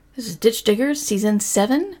This is Ditch Diggers, Season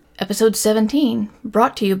 7, Episode 17,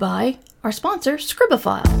 brought to you by our sponsor,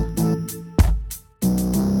 Scribophile.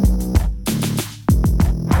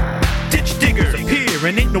 Ditch Diggers appear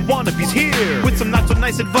and ain't no wannabes here with some not so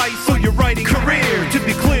nice advice for your writing career. To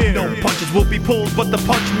be clear, no punches will be pulled, but the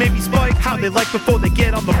punch may be spiked how they like before they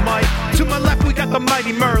get on the mic. To my left we got the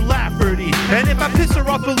mighty Mur Lafferty, and if I piss her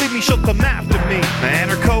off, believe me, she'll come after me.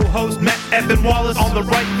 And her co-host Matt Evan Wallace on the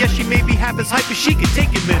right. Yes, she may be half as hype as she can take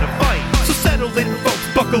him in a fight. So settle in,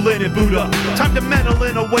 folks, buckle in and boot up. Time to meddle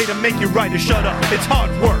in a way to make your writer shut up. It's hard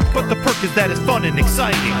work, but the perk is that it's fun and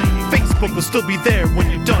exciting. Facebook will still be there when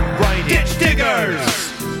you're done writing. Ditch Diggers!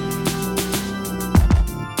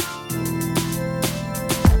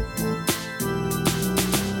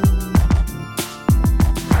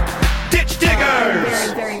 Ditch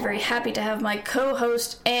Diggers! Very, very happy to have my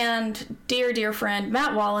co-host and dear friend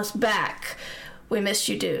Matt Wallace back. We missed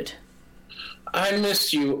you, dude. I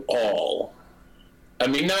missed you all. I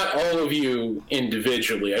mean, not all of you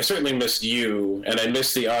individually. I certainly missed you, and I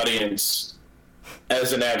missed the audience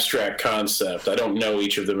as an abstract concept. I don't know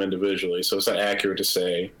each of them individually, so it's not accurate to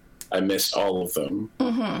say I missed all of them.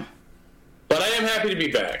 Mm-hmm. But I am happy to be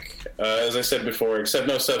back. As I said before, except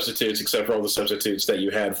no substitutes, except for all the substitutes that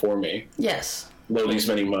you had for me. Yes. All these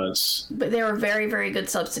many months. But they were very, very good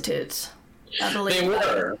substitutes. I believe They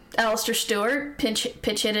were. Alistair Stewart pinch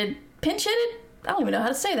hitted? I don't even know how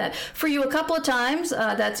to say that. For you a couple of times.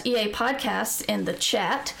 That's EA Podcasts in the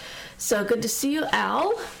chat. So good to see you,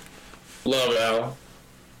 Al. Love Al.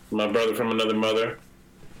 My brother from another mother.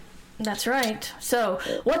 That's right. So,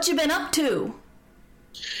 what you been up to?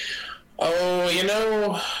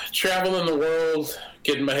 Oh, traveling the world,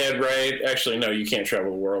 getting my head right. Actually, no, you can't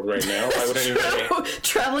travel the world right now. Why would anybody?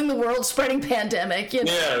 Traveling the world, spreading pandemic.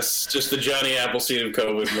 Yes, just the Johnny Appleseed of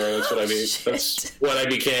COVID, bro. That's what I mean. That's what I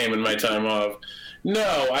became in my time off.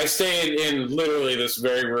 No, I stayed in literally this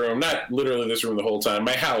very room. Not literally this room the whole time.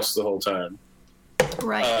 My house the whole time.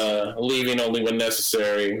 Right. Leaving only when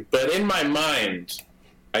necessary. But in my mind,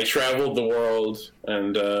 I traveled the world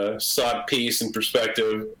and sought peace and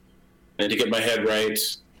perspective and to get my head right.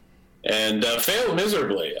 And failed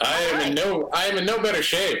miserably. I am in no better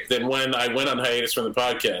shape than when I went on hiatus from the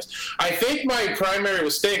podcast. I think my primary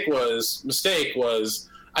mistake was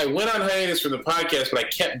I went on hiatus from the podcast, but I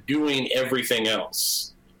kept doing everything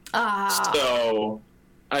else. So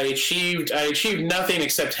I achieved nothing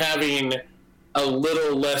except having a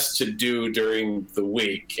little less to do during the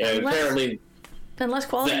week, and apparently less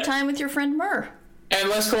quality time with your friend Mur. And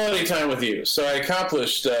less quality time with you. So I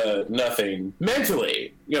accomplished nothing.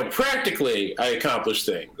 Mentally, practically, I accomplished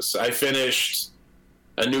things. I finished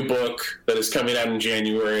a new book that is coming out in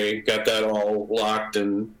January. Got that all locked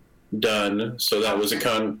and done. So that was a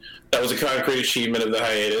concrete achievement of the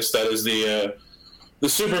hiatus. That is the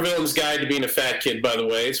Supervillain's Guide to Being a Fat Kid, by the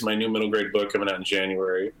way. It's my new middle grade book coming out in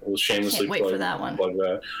January. We'll shamelessly Can't wait for that one. Plug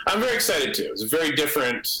that. I'm very excited too. It's very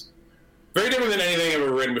different than anything I've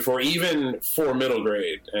ever written before, even for middle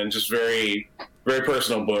grade, and just very, very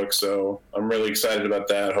personal book. So I'm really excited about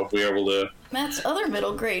that. Hope we're able to. Matt's other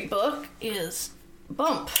middle grade book is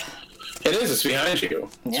Bump. It is. It's behind you.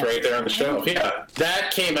 It's right there on the shelf. Yeah,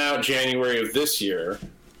 that came out January of this year,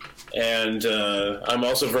 and I'm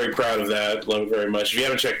also very proud of that. Love it very much. If you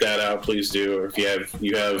haven't checked that out, please do. Or if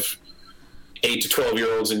you have 8 to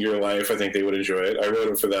 12-year-olds in your life, I think they would enjoy it. I wrote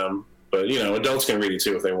it for them. But, adults can read it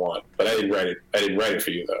too if they want. But I didn't write it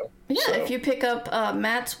for you, though. Yeah, so. If you pick up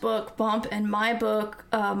Matt's book, Bump, and my book,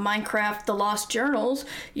 Minecraft, The Lost Journals,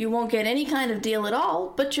 you won't get any kind of deal at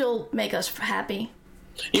all, but you'll make us happy.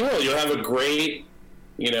 You will. You'll have a great,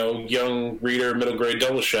 young reader, middle grade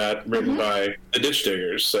double shot written by the Ditch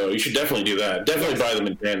Diggers. So you should definitely do that. Definitely buy them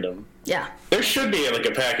in tandem. Yeah. There should be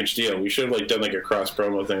a package deal. We should have done a cross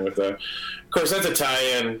promo thing with that. Of course, that's a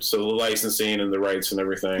tie-in, so the licensing and the rights and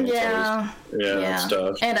everything. Yeah. That's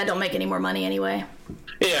tough. And I don't make any more money anyway.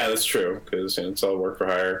 Yeah, that's true, because it's all work for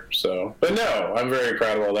hire. So, but no, I'm very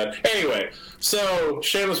proud of all that. Anyway, so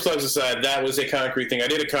shameless plugs aside, that was a concrete thing I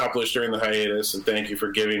did accomplish during the hiatus, and thank you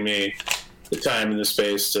for giving me the time and the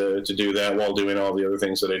space to do that while doing all the other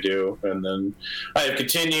things that I do. And then I have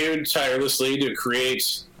continued tirelessly to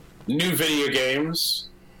create new video games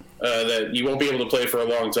that you won't be able to play for a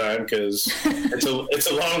long time because it's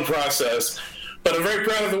a long process. But I'm very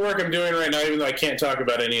proud of the work I'm doing right now, even though I can't talk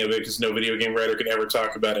about any of it because no video game writer can ever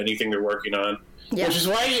talk about anything they're working on. Yeah. Which is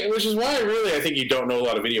why really I think you don't know a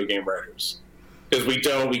lot of video game writers, because we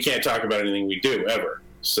can't talk about anything we do ever.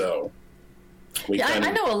 So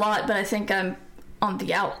I know a lot, but I think I'm on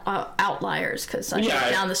the outliers because I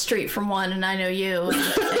live down the street from one, and I know you.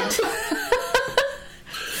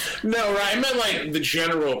 No, right. I meant like the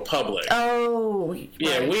general public. Oh,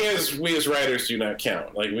 yeah. right. We as writers do not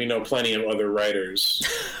count. Like we know plenty of other writers.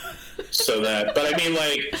 But I mean,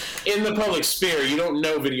 like in the public sphere, you don't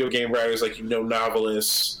know video game writers like you know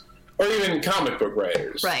novelists or even comic book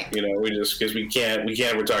writers. Right. You know, we just because we can't.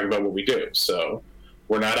 We're talking about what we do, so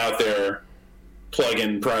we're not out there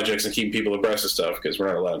plugging projects and keeping people abreast of stuff because we're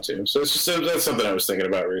not allowed to. So that's something I was thinking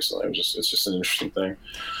about recently. It's just an interesting thing.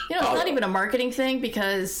 You know, it's not even a marketing thing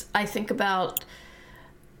because I think about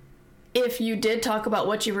if you did talk about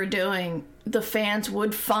what you were doing, the fans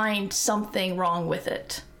would find something wrong with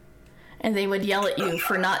it. And they would yell at you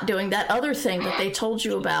for not doing that other thing that they told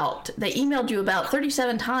you about. They emailed you about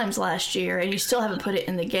 37 times last year and you still haven't put it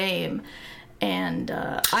in the game. And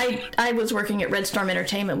I was working at Red Storm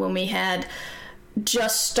Entertainment when we had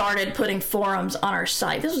just started putting forums on our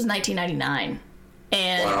site. This was 1999.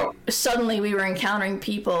 And suddenly we were encountering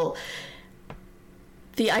people.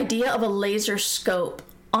 The idea of a laser scope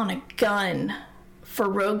on a gun for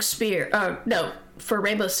for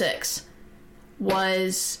Rainbow Six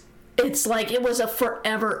was, it's like it was a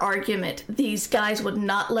forever argument. These guys would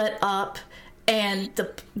not let up, and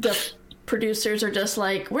the producers are just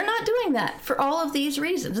like, we're not doing that for all of these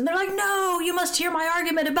reasons. And they're like, no, you must hear my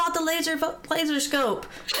argument about the laser scope.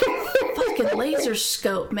 Fucking laser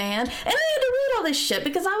scope, man. And I had to read all this shit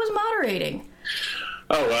because I was moderating.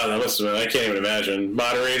 Oh wow, that must have been, I can't even imagine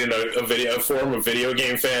moderating a forum of video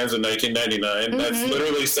game fans in 1999. That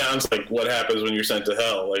literally sounds like what happens when you're sent to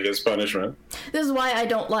hell, like as punishment. This is why I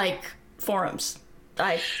don't like forums.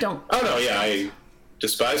 I don't. Oh no, yeah, I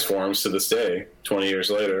despise forums to this day, 20 years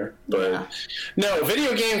later. But no,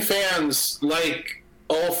 video game fans, like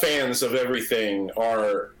all fans of everything,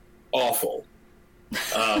 are awful.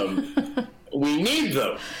 We need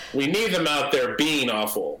them. We need them out there being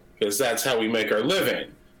awful, because that's how we make our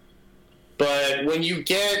living. But when you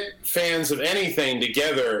get fans of anything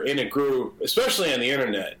together in a group, especially on the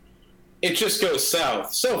internet, it just goes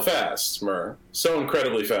south so fast, Mur. So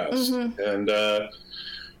incredibly fast.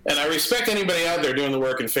 And I respect anybody out there doing the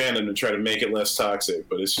work in fandom to try to make it less toxic,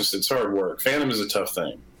 but it's hard work. Fandom is a tough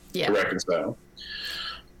thing to reconcile.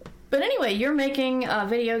 But anyway, you're making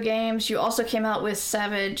video games. You also came out with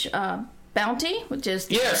Savage Bounty, which is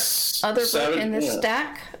the other book in this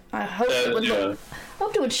stack. I hope it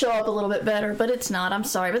would show up a little bit better, but it's not. I'm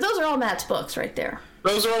sorry. But those are all Matt's books right there.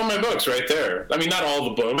 Those are all my books right there. I mean, not all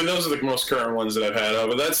the books. I mean, those are the most current ones that I've had.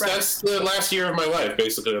 But that's the last year of my life,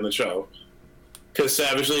 basically, on the show. Because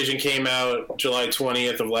Savage Legion came out July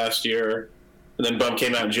 20th of last year, and then Bump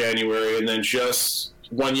came out in January, and then just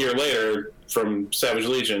 1 year later from Savage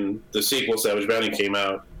Legion, the sequel, Savage Bounty, came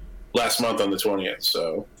out last month on the 20th.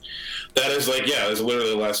 So that is that's literally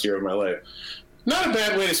the last year of my life. Not a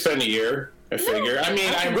bad way to spend a year, I figure. I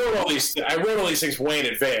mean, I wrote all these things way in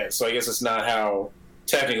advance, so I guess it's not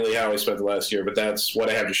technically how I spent the last year, but that's what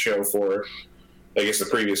I have to show for, I guess, the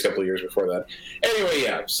previous couple of years before that.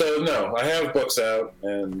 Anyway, so no, I have books out,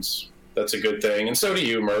 and that's a good thing. And so do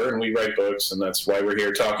you, Mur, and we write books, and that's why we're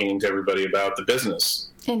here talking to everybody about the business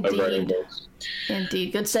of writing books.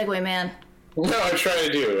 Indeed. Good segue, man. No, I try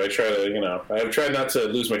to, I've tried not to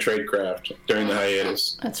lose my trade craft during the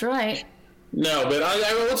hiatus. That's right. No, but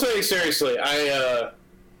I will tell you seriously, I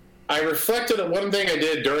reflected on one thing I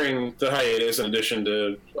did during the hiatus, in addition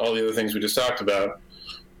to all the other things we just talked about.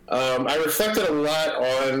 I reflected a lot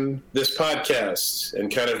on this podcast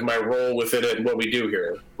and kind of my role with it and what we do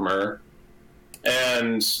here, Mur.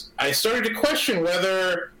 And I started to question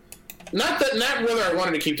whether, not whether I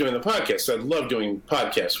wanted to keep doing the podcast. I love doing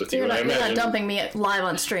podcasts with you. You're not dumping me live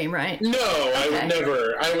on stream, right? No, okay.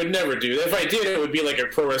 I would never do that. If I did, it would be like a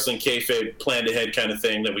pro wrestling kayfabe planned ahead kind of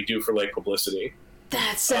thing that we do for like publicity.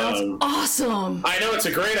 That sounds awesome. I know it's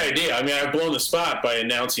a great idea. I mean, I've blown the spot by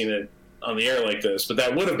announcing it on the air like this, but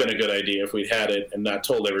that would have been a good idea if we'd had it and not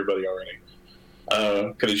told everybody already.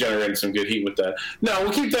 Could have generated some good heat with that. No,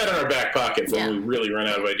 we'll keep that in our back pocket for when we really run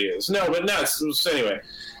out of ideas. No, but anyway.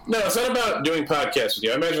 No, it's not about doing podcasts with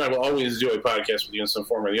you. I imagine I will always do a podcast with you in some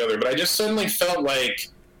form or the other, but I just suddenly felt like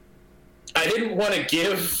I didn't want to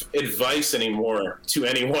give advice anymore to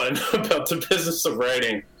anyone about the business of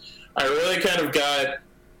writing. I really kind of got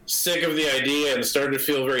sick of the idea and started to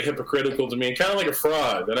feel very hypocritical to me and kind of like a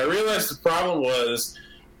fraud. And I realized the problem was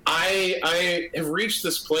I have reached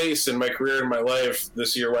this place in my career and my life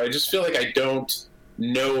this year where I just feel like I don't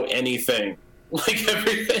know anything. Like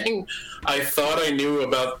everything I thought I knew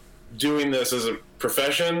about doing this as a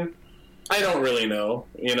profession, I don't really know,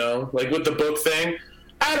 like with the book thing,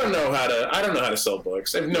 I don't know how to sell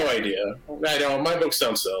books. I have no idea. My books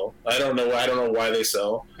don't sell. I don't know why they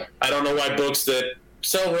sell. I don't know why books that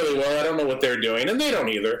sell really well. I don't know what they're doing, and they don't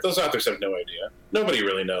either. Those authors have no idea. Nobody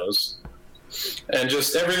really knows. And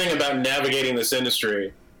just everything about navigating this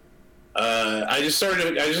industry, I just started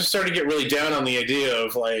to get really down on the idea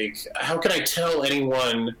of, like, how can I tell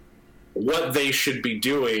anyone what they should be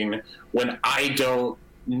doing when I don't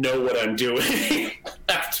know what I'm doing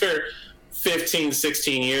after 15,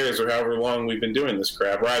 16 years or however long we've been doing this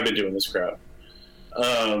crap, or I've been doing this crap.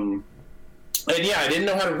 And yeah, I didn't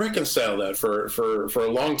know how to reconcile that for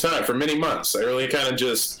a long time, for many months. I really kind of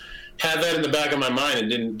just had that in the back of my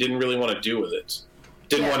mind and didn't really want to deal with it.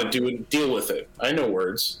 Didn't want to deal with it. I know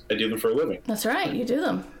words. I do them for a living. That's right. You do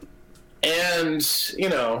them. And,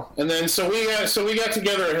 and then so we got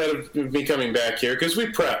together ahead of me coming back here because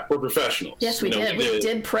we prep. We're professionals. Yes, we did. We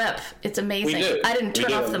did prep. It's amazing. We did. I didn't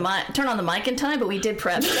turn on the mic in time, but we did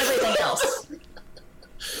prep. Everything else.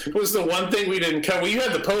 It was the one thing we didn't cover. Well, you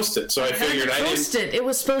had to post it, so I figured I didn't. It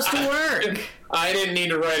was supposed to work. I didn't need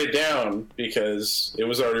to write it down because it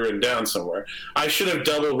was already written down somewhere. I should have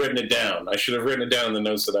double written it down. I should have written it down in the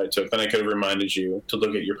notes that I took. Then I could have reminded you to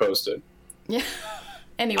look at your post-it. Yeah.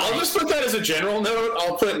 Anyway. I'll just put that as a general note.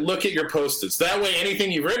 I'll put look at your post-its. That way,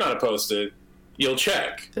 anything you've written on a post-it, you'll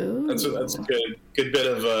check. Ooh. That's a good bit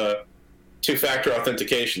of two-factor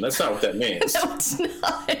authentication. That's not what that means. No, it's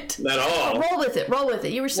not. Not at all. Roll with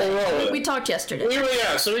it. You were saying we talked yesterday.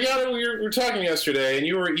 So we were talking yesterday, and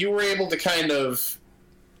you were able to kind of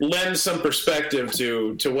lend some perspective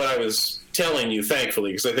to what I was telling you,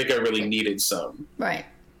 thankfully, because I think I really needed some. Right.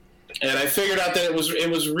 And I figured out that it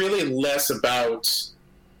was really less about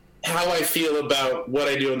how I feel about what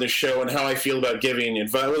I do on this show and how I feel about giving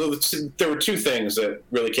advice. Well, there were two things that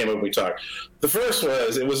really came up when we talked. The first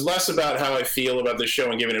was it was less about how I feel about this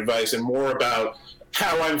show and giving advice and more about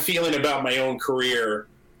how I'm feeling about my own career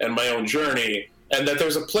and my own journey, and that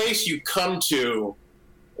there's a place you come to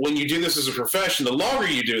when you do this as a profession, the longer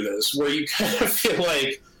you do this, where you kind of feel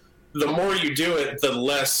like the more you do it, the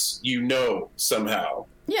less you know somehow.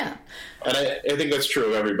 Yeah. And I think that's true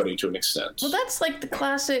of everybody to an extent. Well, that's like the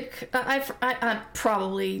classic, I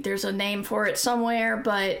probably, there's a name for it somewhere,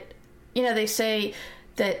 but, they say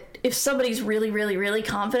that if somebody's really, really, really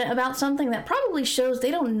confident about something, that probably shows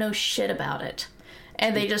they don't know shit about it.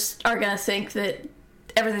 And they just are going to think that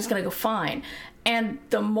everything's going to go fine. And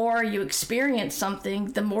the more you experience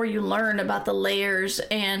something, the more you learn about the layers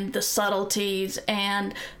and the subtleties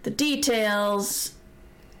and the details,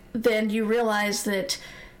 then you realize that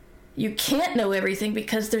you can't know everything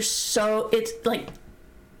because it's like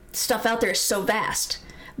stuff out there is so vast.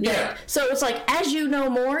 Yeah. So it's like, as you know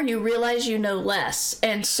more, you realize you know less.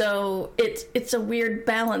 And so it's a weird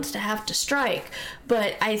balance to have to strike.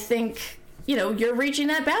 But I think, you're reaching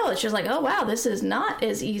that balance. You're like, oh, wow, this is not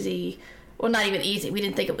as easy. Well, not even easy. We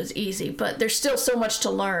didn't think it was easy, but there's still so much to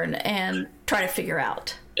learn and try to figure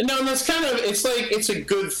out. No, and that's kind of, it's a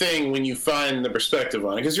good thing when you find the perspective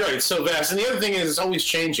on it, because you're right, it's so vast. And the other thing is, it's always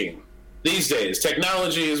changing these days.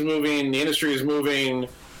 Technology is moving, the industry is moving,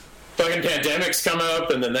 fucking pandemics come up,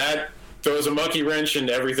 and then that throws a monkey wrench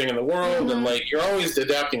into everything in the world, and you're always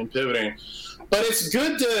adapting and pivoting. But it's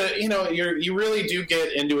good to, you really do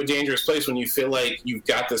get into a dangerous place when you feel like you've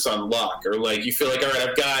got this on lock, or like you feel like, all right,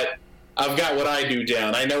 I've got what I do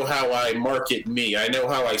down. I know how I market me. I know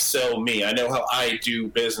how I sell me. I know how I do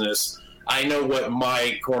business. I know what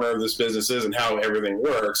my corner of this business is and how everything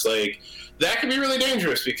works. Like, that can be really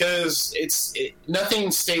dangerous because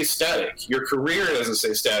nothing stays static. Your career doesn't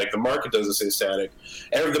stay static. The market doesn't stay static.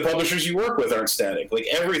 And the publishers you work with aren't static. Like,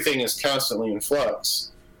 everything is constantly in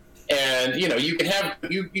flux. And, you can have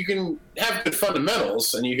good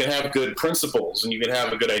fundamentals and you can have good principles and you can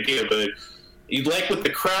have a good idea, but like with the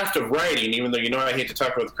craft of writing, even though I hate to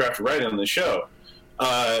talk about the craft of writing on the show,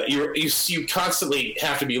 you constantly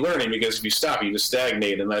have to be learning, because if you stop, you just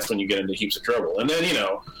stagnate, and that's when you get into heaps of trouble. And then,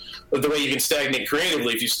 the way you can stagnate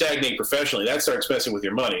creatively, if you stagnate professionally, that starts messing with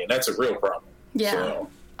your money, and that's a real problem. Yeah. So.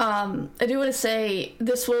 I do want to say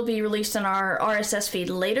this will be released in our RSS feed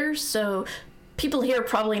later, so people here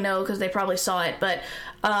probably know because they probably saw it, but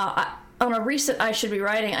on a recent I Should Be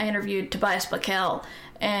Writing, I interviewed Tobias Buckell,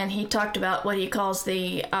 and he talked about what he calls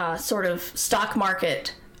the sort of stock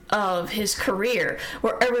market of his career,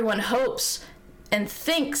 where everyone hopes and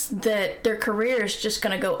thinks that their career is just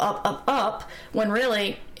going to go up, up, up, when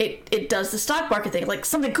really it does the stock market thing. Like,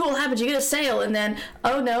 something cool happens, you get a sale, and then,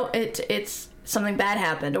 oh no, it's something bad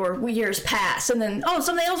happened, or years pass, and then, oh,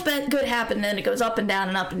 something else good happened, and then it goes up and down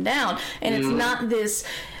and up and down, and it's not this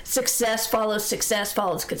success follows success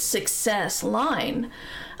line.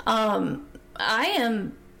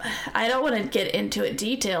 I don't want to get into it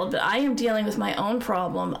detailed, but I am dealing with my own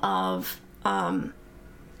problem of,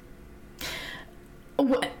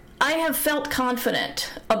 I have felt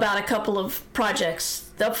confident about a couple of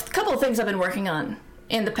projects, a couple of things I've been working on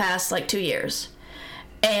in the past, 2 years.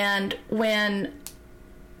 And when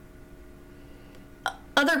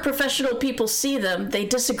other professional people see them, they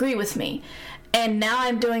disagree with me. And now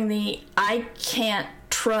I'm doing I can't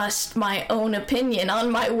trust my own opinion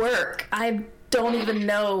on my work. I don't even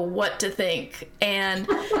know what to think. And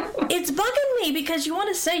it's bugging me because you want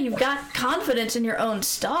to say you've got confidence in your own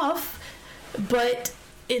stuff, but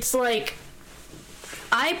it's like,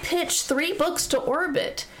 I pitched 3 books to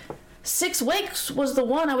Orbit. 6 Weeks was the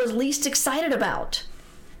one I was least excited about.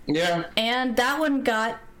 Yeah. And that one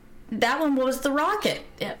was the Rocket.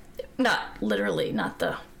 Yeah, not literally, not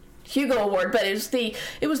the Hugo Award, but it was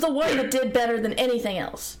the one that did better than anything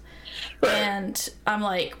else. Right. And I'm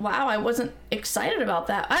like, wow, I wasn't excited about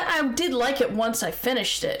that. I did like it once I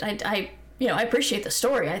finished it. I appreciate the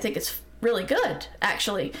story. I think it's really good,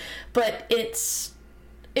 actually. But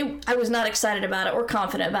I was not excited about it or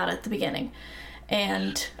confident about it at the beginning.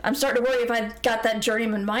 And I'm starting to worry if I got that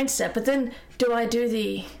journeyman mindset. But then do I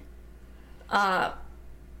do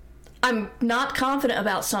I'm not confident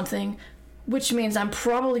about something, which means I'm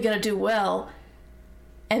probably going to do well.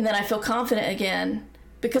 And then I feel confident again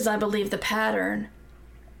because I believe the pattern.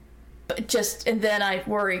 And then I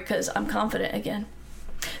worry because I'm confident again.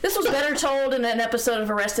 This was better told in an episode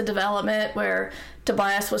of Arrested Development where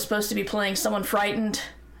Tobias was supposed to be playing someone frightened.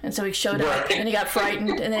 And so he showed up, and he got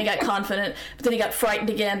frightened, and then he got confident, but then he got frightened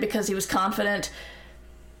again because he was confident,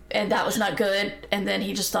 and that was not good, and then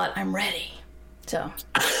he just thought, I'm ready. So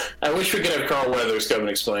I wish we could have Carl Weathers come and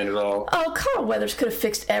explain it all. Oh, Carl Weathers could have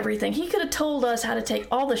fixed everything. He could have told us how to take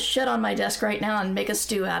all the shit on my desk right now and make a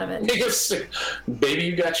stew out of it. Baby,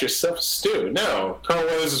 you got yourself a stew. No, Carl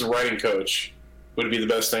Weathers is a writing coach. Would be the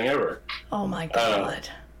best thing ever. Oh, my God.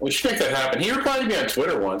 We should make that happen. He replied to me on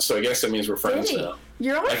Twitter once, so I guess that means we're friends now.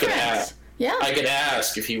 You're all friends. Yeah. I could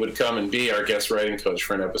ask if he would come and be our guest writing coach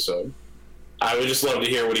for an episode. I would just love to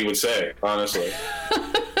hear what he would say, honestly.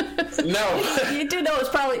 No. You do know it's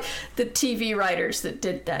probably the TV writers that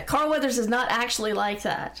did that. Carl Weathers is not actually like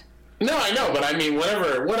that. No, I know, but I mean,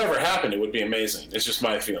 whatever happened, it would be amazing. It's just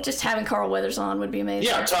my feeling. Just having Carl Weathers on would be amazing.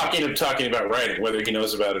 Yeah, talking about writing, whether he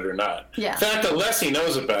knows about it or not. Yeah. In fact, the less he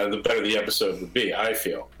knows about it, the better the episode would be, I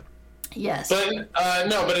feel. Yes. But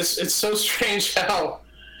no, but it's so strange how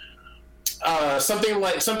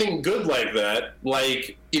something good like that,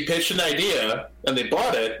 like you pitched an idea and they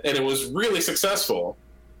bought it and it was really successful.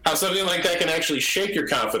 How something like that can actually shake your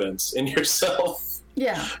confidence in yourself.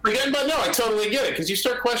 Yeah. But no, I totally get it because you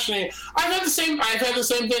start questioning. I've had the same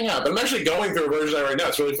thing happen. I'm actually going through a version of that right now.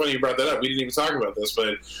 It's really funny you brought that up. We didn't even talk about this,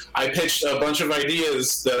 but I pitched a bunch of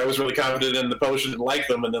ideas that I was really confident in. The publisher didn't like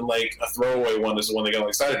them, and then like a throwaway one is the one they got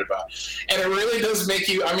excited about. And it really does make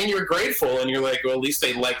you. I mean, you're grateful, and you're like, well, at least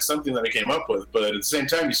they liked something that I came up with. But at the same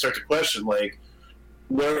time, you start to question, like,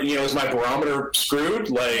 where is my barometer screwed?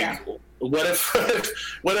 Like. Yeah. What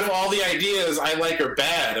if all the ideas I like are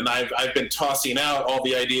bad, and I've been tossing out all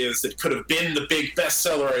the ideas that could have been the big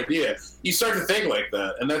bestseller idea? You start to think like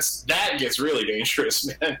that, and that gets really dangerous,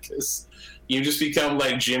 man, because you just become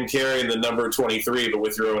like Jim Carrey in The Number 23, but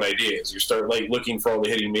with your own ideas. You start like looking for all the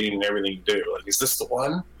hidden meaning in everything you do. Like, is this the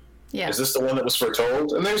one? Yeah. Is this the one that was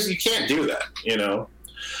foretold? And you can't do that, you know.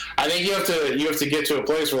 I think you have to get to a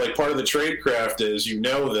place where like part of the trade craft is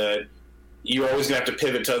that you're always going to have to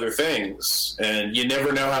pivot to other things, and you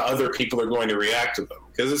never know how other people are going to react to them.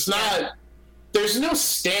 Because there's no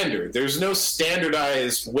standard. There's no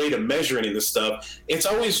standardized way to measure any of this stuff. It's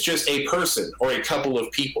always just a person or a couple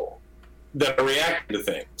of people that are reacting to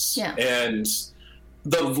things. Yeah. And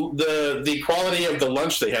the quality of the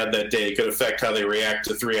lunch they had that day could affect how they react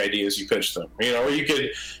to 3 ideas you pitched them. You know, or you could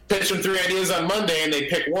pitch them 3 ideas on Monday and they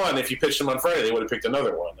pick one. If you pitched them on Friday, they would have picked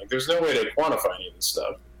another one. Like, there's no way to quantify any of this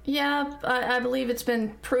stuff. Yeah, I believe it's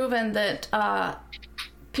been proven that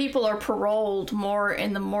people are paroled more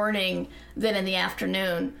in the morning than in the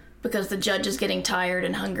afternoon because the judge is getting tired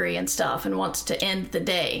and hungry and stuff and wants to end the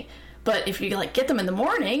day. But if you like get them in the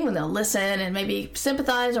morning, when they'll listen and maybe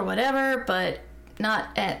sympathize or whatever, but not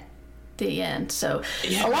at the end. So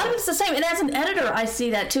yeah. A lot of it's the same. And as an editor, I see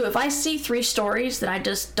that too. If I see 3 stories that I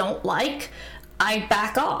just don't like, I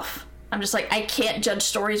back off. I'm just like, I can't judge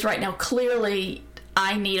stories right now. Clearly,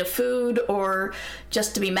 I need a food or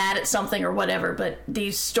just to be mad at something or whatever, but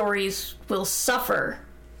these stories will suffer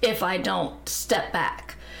if I don't step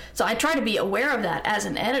back. So I try to be aware of that as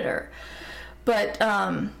an editor. But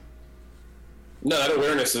no, that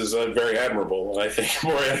awareness is very admirable, and I think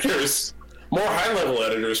more editors more high-level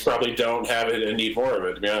editors probably don't have it and need more of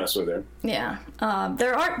it, to be honest with you. Yeah.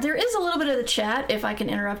 There is a little bit of the chat, if I can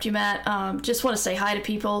interrupt you, Matt. Just want to say hi to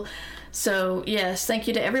people. So, yes, thank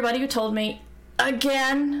you to everybody who told me.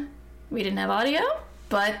 Again, we didn't have audio,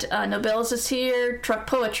 but Nobillis is here, Truck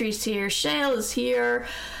Poetry's here, Shale is here,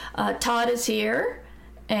 Todd is here,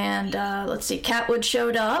 and let's see, Catwood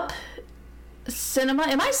showed up. Cinema,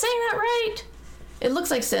 am I saying that right? It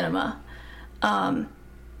looks like Cinema.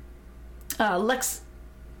 Lex.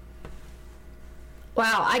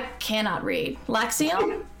 Wow, I cannot read.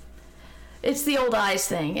 Laxium? It's the old eyes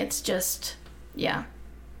thing. It's just, yeah.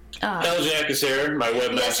 Helljack is here, my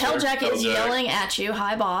webmaster. Yes, Helljack is yelling at you.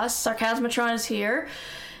 Hi, boss. Sarcasmatron is here.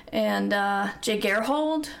 And Jay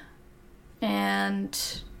Gerhold.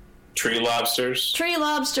 And... Tree Lobsters. Tree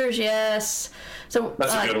Lobsters, yes. So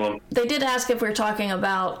that's a good one. They did ask if we were talking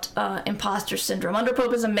about imposter syndrome.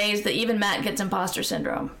 Underpope is amazed that even Matt gets imposter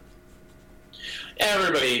syndrome.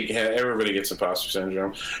 Everybody gets imposter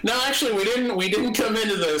syndrome. No, actually, we didn't come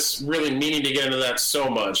into this really meaning to get into that so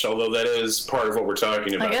much, although that is part of what we're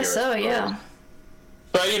talking about. I guess here. So, yeah.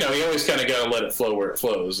 But you always kind of got to let it flow where it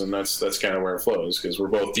flows, and that's kind of where it flows, because we're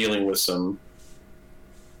both dealing with some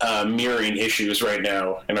mirroring issues right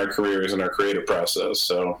now in our careers and our creative process.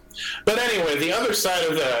 So, but anyway, the other side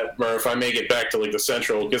of that, Murph, I may get back to like the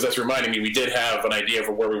central, because that's reminding me we did have an idea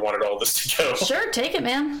for where we wanted all this to go. Sure, take it,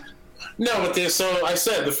 man. No, but so I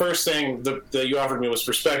said the first thing that you offered me was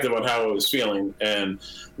perspective on how I was feeling, and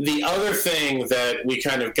the other thing that we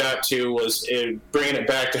kind of got to was bringing it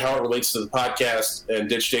back to how it relates to the podcast and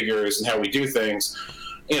Ditch Diggers and how we do things.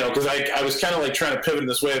 Because I was kind of like trying to pivot in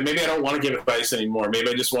this way. Maybe I don't want to give advice anymore. Maybe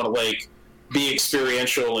I just want to like be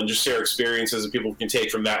experiential and just share experiences that people can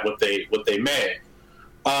take from that what they may.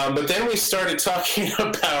 But then we started talking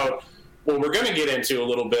about what we're going to get into a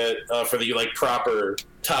little bit for the like proper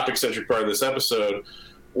topic-centric part of this episode,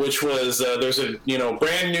 which was there's a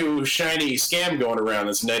brand new shiny scam going around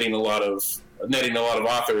that's netting a lot of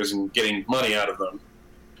authors and getting money out of them.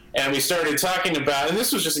 And we started talking about, and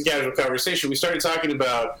this was just a casual conversation, I started talking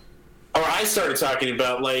about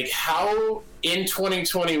like how in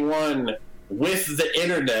 2021 with the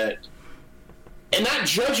internet, and not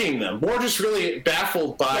judging them, more just really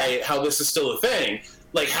baffled by how this is still a thing.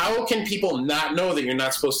 Like, how can people not know that you're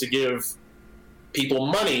not supposed to give people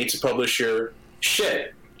money to publish your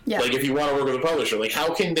shit? Yeah. Like, if you want to work with a publisher, like,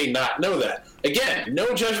 how can they not know that? Again,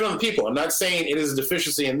 no judgment on the people. I'm not saying it is a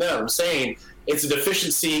deficiency in them. I'm saying it's a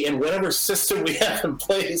deficiency in whatever system we have in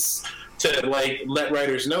place to, like, let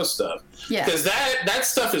writers know stuff. Yeah. Because that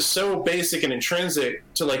stuff is so basic and intrinsic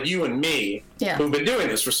to, like, you and me who've been doing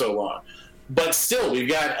this for so long. But still, we've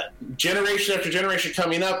got generation after generation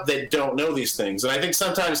coming up that don't know these things. And I think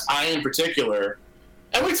sometimes I, in particular,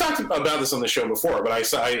 and we talked about this on the show before, but I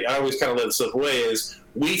always kind of let it slip away, is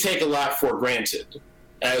we take a lot for granted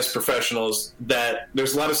as professionals, that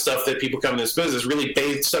there's a lot of stuff that people come in this business, really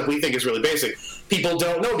stuff we think is really basic, people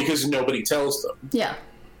don't know because nobody tells them. Yeah.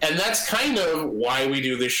 And that's kind of why we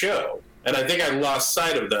do this show. And I think I lost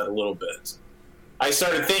sight of that a little bit. I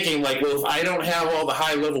started thinking, like, well, if I don't have all the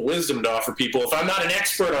high-level wisdom to offer people, if I'm not an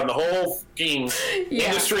expert on the whole fucking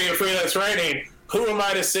industry of freelance writing, who am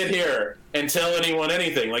I to sit here and tell anyone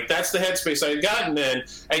anything? Like, that's the headspace I had gotten in,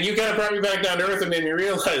 and you kind of brought me back down to earth and made me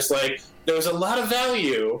realize, like, there was a lot of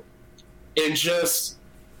value in just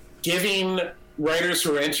giving writers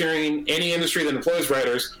who are entering any industry that employs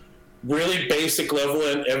writers really basic level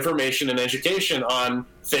of information and education on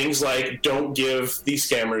things like don't give these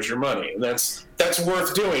scammers your money. And that's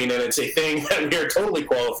worth doing, and it's a thing that we are totally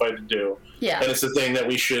qualified to do. Yeah. And it's a thing that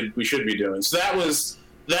we should be doing. So that was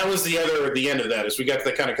the end of that. As we got to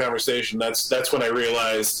that kind of conversation, that's when I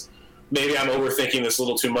realized maybe I'm overthinking this a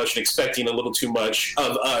little too much and expecting a little too much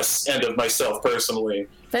of us and of myself personally.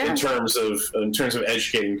 Fair. in terms of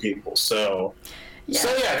educating people. So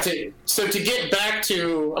yeah. So to get back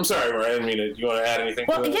to, I'm sorry, Maria, I didn't mean to, you want to add anything?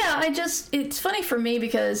 Well, yeah, it's funny for me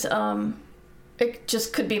because it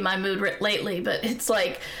just could be my mood lately, but it's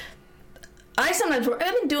like I've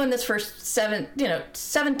been doing this for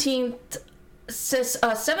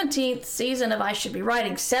 17th season of I Should Be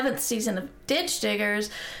Writing, 7th season of Ditch Diggers.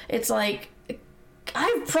 It's like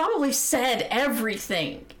I've probably said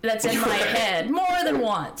everything that's in my head more than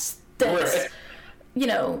once that's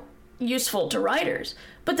useful to writers.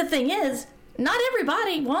 But the thing is, not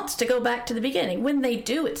everybody wants to go back to the beginning. When they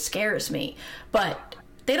do, it scares me. But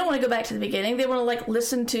they don't want to go back to the beginning. They want to like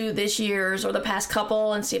listen to this year's or the past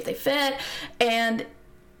couple and see if they fit. And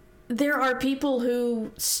there are people who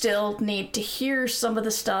still need to hear some of the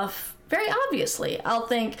stuff Very obviously. I'll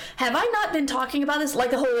think, have I not been talking about this?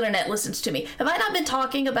 Like the whole internet listens to me. Have I not been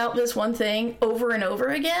talking about this one thing over and over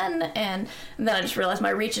again? And then I just realize my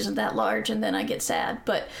reach isn't that large, and then I get sad.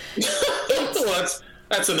 But well,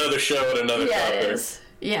 that's another show and another topic. It is.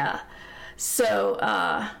 Yeah. So,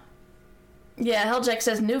 Helljack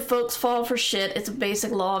says, new folks fall for shit. It's a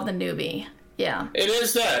basic law of the newbie. Yeah. It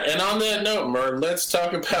is that. And on that note, Mer, let's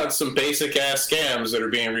talk about some basic-ass scams that are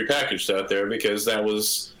being repackaged out there, because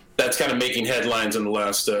that's kind of making headlines in the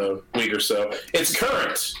last week or so. It's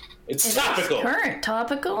current. It's topical. Current.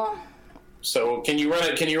 Topical? So can you run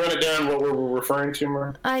it down what we're referring to,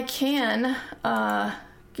 Mer? I can.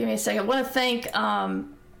 Give me a second. I want to thank,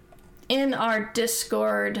 in our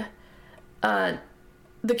Discord, The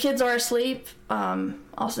Kids Are Asleep,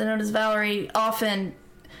 also known as Valerie, often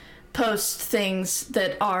posts things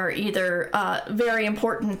that are either very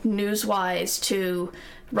important news-wise to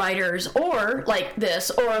writers, or like this,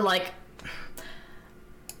 or like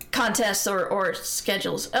contests or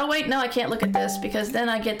schedules. Oh wait, no, I can't look at this because then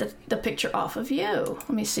I get the picture off of you. Let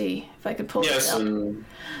me see if I could pull this up. Yes, and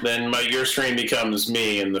then your screen becomes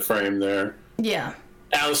me in the frame there. Yeah.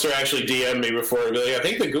 Alistair actually DM'd me before. I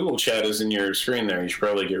think the Google chat is in your screen there. You should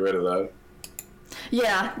probably get rid of that.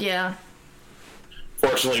 Yeah.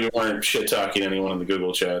 Fortunately, we weren't shit-talking anyone in the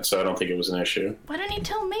Google chat, so I don't think it was an issue. Why didn't he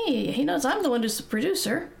tell me? He knows I'm the one who's the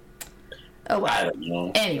producer. Oh, well. I don't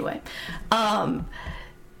know.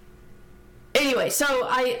 Anyway, so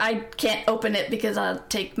I can't open it because I'll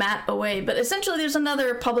take Matt away, but essentially there's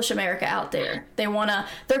another Publish America out there.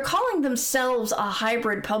 They're calling themselves a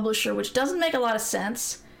hybrid publisher, which doesn't make a lot of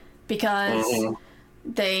sense, because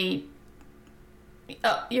you're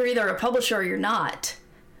either a publisher or you're not.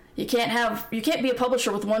 You can't be a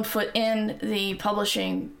publisher with one foot in the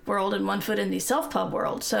publishing world and one foot in the self-pub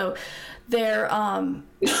world. So they're kind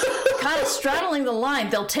of straddling the line.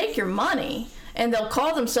 They'll take your money and they'll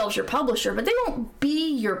call themselves your publisher, but they won't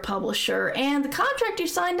be your publisher. And the contract you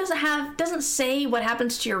sign doesn't say what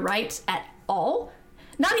happens to your rights at all.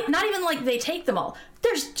 Not even like they take them all.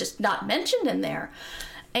 There's just not mentioned in there.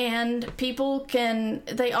 And people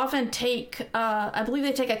they often take, I believe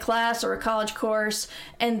they take a class or a college course,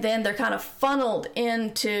 and then they're kind of funneled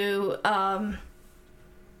into,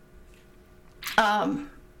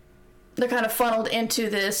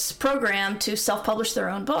 this program to self-publish their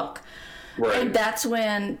own book. Right. And that's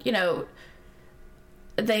when,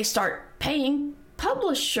 they start paying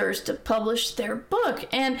publishers to publish their book.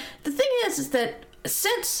 And the thing is that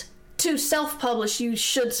since to self-publish, you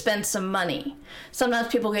should spend some money. Sometimes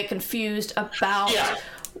people get confused about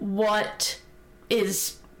what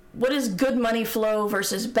is good money flow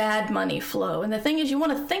versus bad money flow. And the thing is, you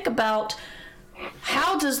want to think about,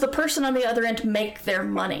 how does the person on the other end make their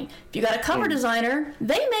money? If you got a cover designer,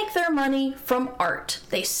 they make their money from art.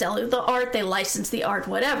 They sell the art, they license the art,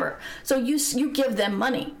 whatever. So you give them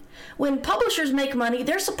money. When publishers make money,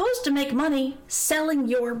 they're supposed to make money selling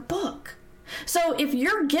your book. So if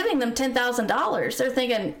you're giving them $10,000, they're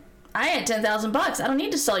thinking, I had $10,000. I don't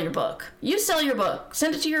need to sell your book. You sell your book.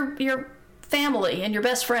 Send it to your family and your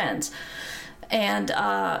best friends. And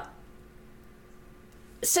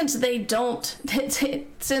since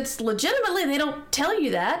legitimately they don't tell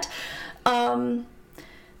you that,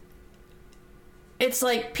 it's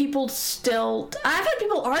like I've had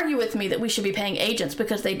people argue with me that we should be paying agents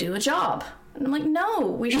because they do a job. And I'm like, no,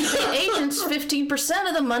 we should pay agents 15%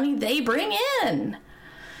 of the money they bring in.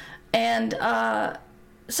 And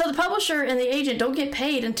so the publisher and the agent don't get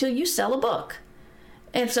paid until you sell a book.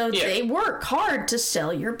 And so they work hard to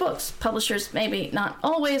sell your books. Publishers, maybe not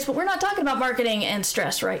always, but we're not talking about marketing and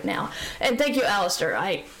stress right now. And thank you, Alistair.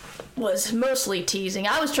 I was mostly teasing.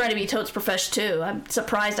 I was trying to be totes profesh too. I'm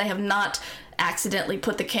surprised I have not accidentally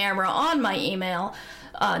put the camera on my email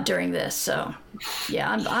during this. So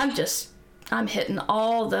yeah, I'm hitting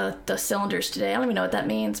all the cylinders today. I don't even know what that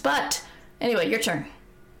means. But anyway, your turn.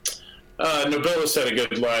 Nobilis had a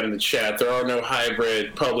good line in the chat. There are no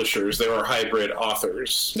hybrid publishers. There are hybrid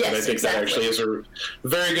authors. Yes, and I think exactly. That actually is a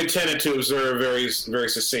very good tenet to observe, very, very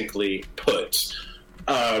succinctly put.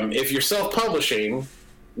 If you're self-publishing,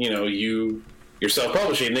 you're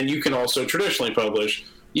self-publishing, then you can also traditionally publish.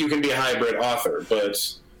 You can be a hybrid author, but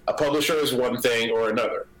a publisher is one thing or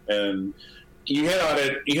another. And you hit on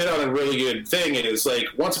it. You hit on a really good thing. It is like,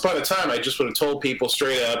 once upon a time, I just would have told people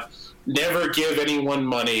straight up, never give anyone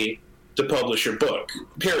money to publish your book,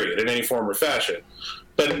 period, in any form or fashion.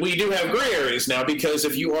 But we do have gray areas now, because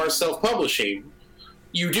if you are self-publishing,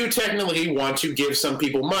 you do technically want to give some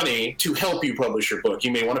people money to help you publish your book.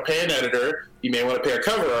 You may want to pay an editor, you may want to pay a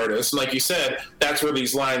cover artist, and like you said, that's where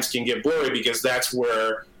these lines can get blurry, because that's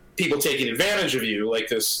where people taking advantage of you, like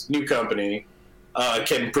this new company,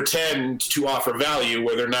 can pretend to offer value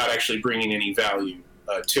where they're not actually bringing any value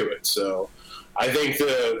to it. So I think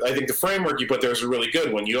the framework you put there is a really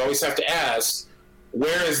good one. You always have to ask,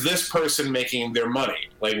 where is this person making their money?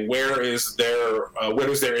 Like, where does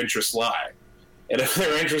their interest lie? And if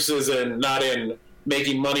their interest is not in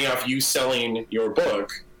making money off you selling your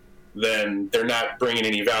book, then they're not bringing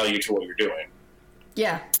any value to what you're doing.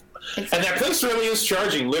 Yeah. Exactly. And that place really is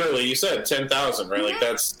charging, literally, you said 10,000, right? Like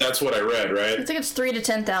that's what I read, right? I think it's 3,000 to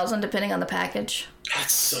 10,000 depending on the package.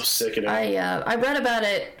 That's so sickening. I read about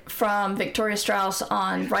it from Victoria Strauss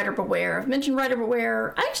on Writer Beware. I've mentioned Writer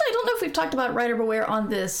Beware. Actually, I don't know if we've talked about Writer Beware on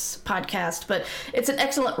this podcast, but it's an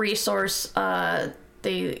excellent resource.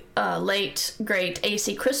 The late, great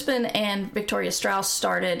A.C. Crispin and Victoria Strauss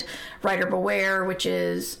started Writer Beware, which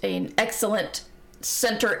is an excellent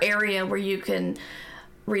center area where you can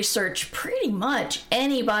research pretty much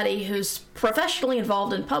anybody who's professionally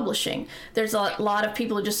involved in publishing. There's a lot of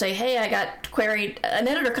people who just say, hey, I got queried, an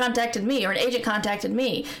editor contacted me or an agent contacted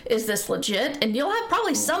me. Is this legit? And you'll have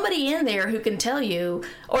probably somebody in there who can tell you,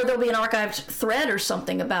 or there'll be an archived thread or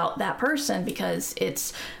something about that person, because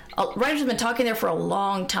it's writers have been talking there for a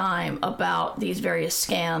long time about these various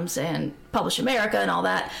scams and Publish America and all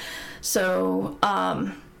that. So,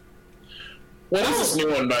 what is this new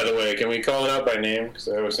one, by the way? Can we call it out by name? Because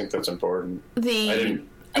I always think that's important.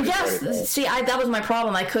 Yes. See, that was my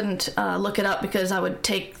problem. I couldn't look it up because I would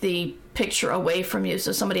take the picture away from you,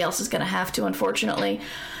 so somebody else is going to have to, unfortunately.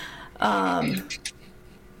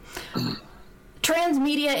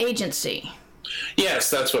 Transmedia Agency. Yes,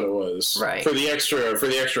 that's what it was. Right. For the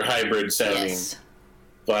extra hybrid sounding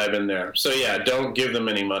vibe in there. So yeah, don't give them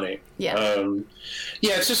any money. Yeah.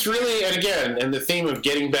 It's just really, and again, and the theme of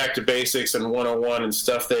getting back to basics and 101 and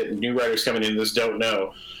stuff that new writers coming into this don't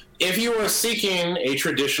know. If you are seeking a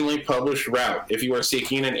traditionally published route, if you are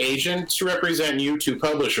seeking an agent to represent you to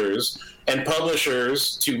publishers and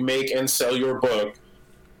publishers to make and sell your book,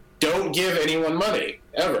 don't give anyone money,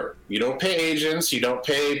 ever. You don't pay agents, you don't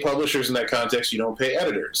pay publishers in that context, you don't pay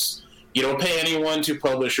editors. You don't pay anyone to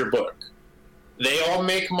publish your book. They all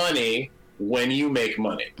make money when you make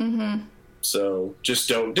money. Mm-hmm. So just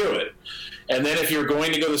don't do it. And then if you're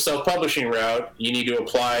going to go the self-publishing route, you need to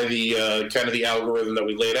apply the kind of the algorithm that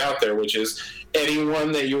we laid out there, which is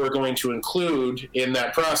anyone that you are going to include in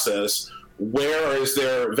that process, where is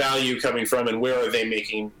their value coming from and where are they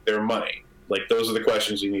making their money? Like, those are the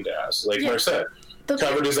questions you need to ask. Like Mar said,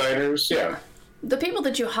 cover designers, The people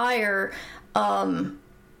that you hire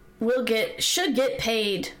should get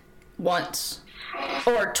paid once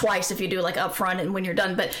or twice if you do like upfront and when you're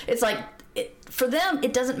done. But it's like, for them,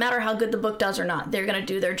 it doesn't matter how good the book does or not. They're going to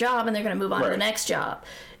do their job and they're going to move on to the next job.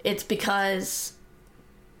 It's because,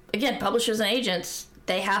 again, publishers and agents,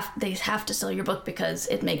 they have to sell your book because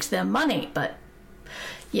it makes them money. But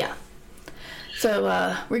yeah.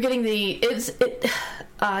 So we're getting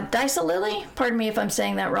Dysa Lily, pardon me if I'm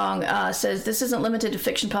saying that wrong, says this isn't limited to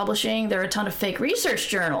fiction publishing. There are a ton of fake research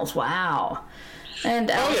journals. Wow. And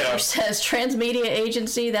Alistair says Transmedia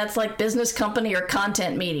Agency, that's like business company or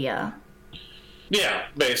content media. Yeah,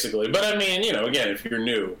 basically. But I mean, again, if you're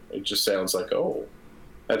new, it just sounds like, oh,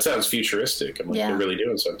 that sounds futuristic. I'm like, they're really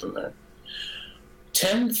doing something there.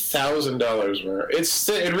 $10,000 more.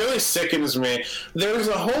 It really sickens me. There's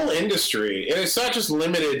a whole industry, and it's not just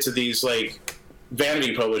limited to these like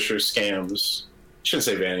vanity publisher scams. I shouldn't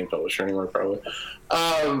say vanity publisher anymore, probably.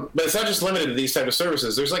 But it's not just limited to these type of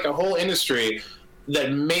services. There's like a whole industry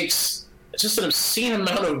that makes just an obscene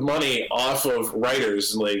amount of money off of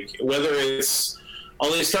writers, like whether it's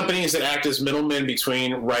all these companies that act as middlemen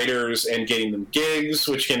between writers and getting them gigs,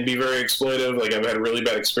 which can be very exploitive. Like, I've had really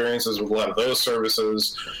bad experiences with a lot of those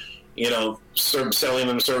services, selling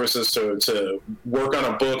them services to work on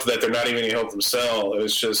a book that they're not even going to help them sell.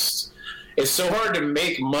 It's so hard to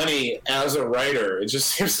make money as a writer. It just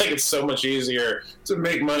seems like it's so much easier to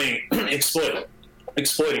make money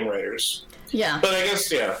exploiting writers. Yeah. But I guess,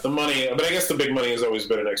 the big money has always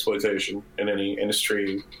been in exploitation in any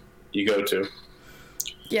industry you go to.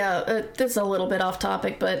 Yeah, this is a little bit off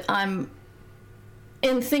topic, but I'm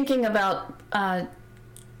in thinking about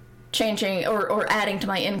changing or adding to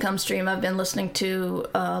my income stream. I've been listening to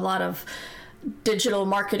a lot of digital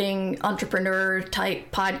marketing entrepreneur type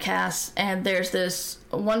podcasts, and there's this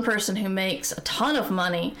one person who makes a ton of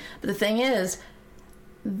money. But the thing is,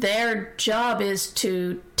 their job is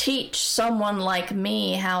to teach someone like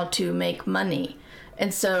me how to make money.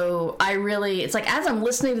 And so it's like, as I'm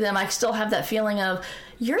listening to them, I still have that feeling of,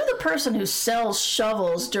 you're the person who sells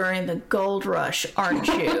shovels during the gold rush, aren't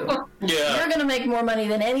you? Yeah. You're going to make more money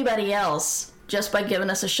than anybody else just by giving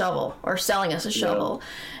us a shovel or selling us a shovel.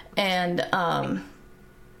 And,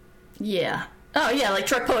 yeah. Oh, yeah, like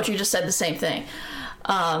Truck Poetry just said the same thing.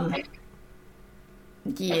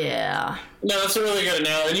 Yeah. No, that's a really good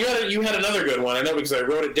analogy. And you had another good one. I know because I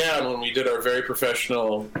wrote it down when we did our very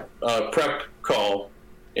professional prep call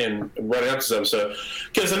in running up this episode.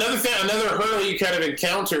 Because another hurdle you kind of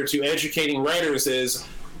encounter to educating writers is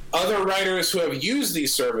other writers who have used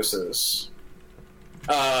these services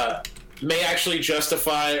may actually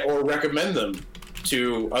justify or recommend them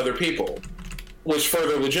to other people, which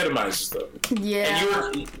further legitimizes them.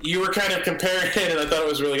 Yeah. And you were kind of comparing it, and I thought it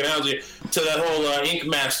was a really good analogy, to that whole Ink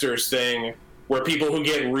Masters thing, where people who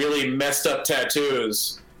get really messed up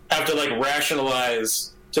tattoos have to, like,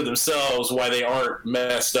 rationalize to themselves why they aren't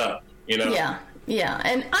messed up, you know? Yeah.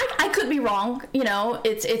 And I could be wrong. You know,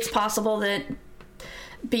 it's possible that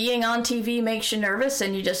being on TV makes you nervous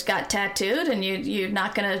and you just got tattooed and you're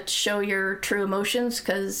not going to show your true emotions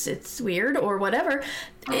because it's weird or whatever.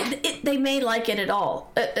 They may like it at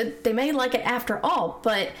all. They may like it after all,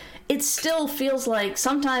 but it still feels like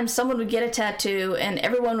sometimes someone would get a tattoo and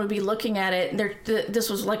everyone would be looking at it. This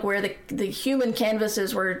was like where the human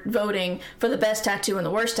canvases were voting for the best tattoo and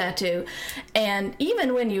the worst tattoo. And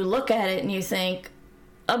even when you look at it and you think,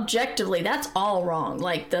 objectively, that's all wrong.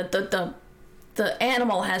 Like the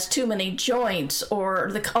animal has too many joints, or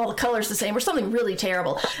all the colors the same, or something really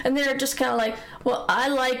terrible. And they're just kind of like, well, I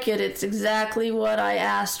like it. It's exactly what I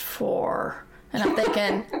asked for. And I'm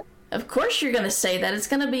thinking, of course you're going to say that. It's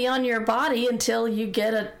going to be on your body until you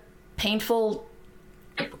get a painful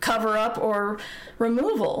cover-up or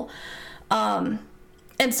removal. And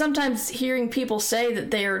sometimes hearing people say that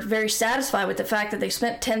they are very satisfied with the fact that they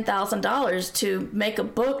spent $10,000 to make a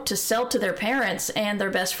book to sell to their parents and their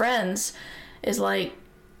best friends is like,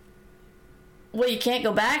 well, you can't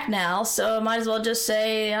go back now, so might as well just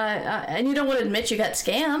say, and you don't want to admit you got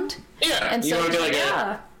scammed. Yeah, and you so, want to be like,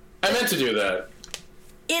 yeah. I meant to do that.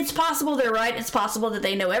 It's possible they're right. It's possible that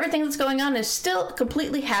they know everything that's going on and is still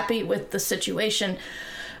completely happy with the situation.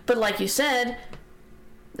 But like you said,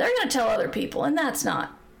 they're going to tell other people, and that's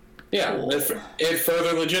not cool. It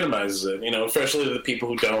further legitimizes it, you know, especially to the people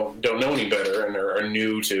who don't know any better and are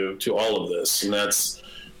new to all of this. And that's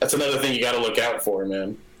another thing you got to look out for,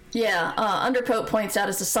 man. Yeah, Undercoat points out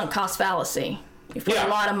it's a sunk cost fallacy. You put a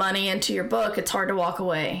lot of money into your book, it's hard to walk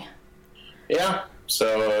away. Yeah,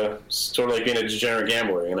 so it's sort of like being a degenerate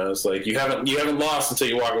gambler, you know. It's like you haven't lost until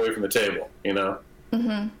you walk away from the table, you know.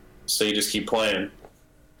 Mm-hmm. So you just keep playing.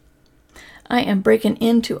 I am breaking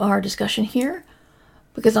into our discussion here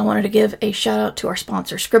because I wanted to give a shout out to our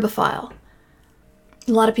sponsor, Scribophile.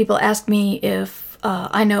 A lot of people ask me if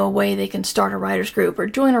I know a way they can start a writer's group or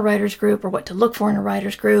join a writer's group or what to look for in a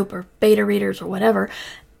writer's group or beta readers or whatever.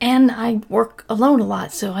 And I work alone a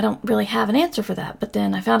lot, so I don't really have an answer for that. But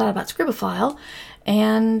then I found out about Scribophile,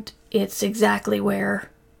 and it's exactly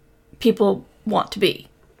where people want to be.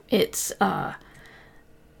 It's,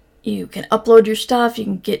 you can upload your stuff, you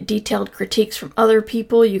can get detailed critiques from other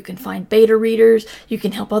people, you can find beta readers, you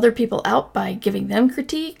can help other people out by giving them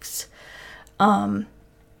critiques.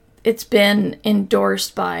 It's been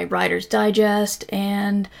endorsed by Writer's Digest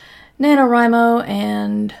and NaNoWriMo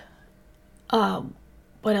and,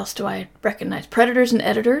 what else do I recognize? Predators and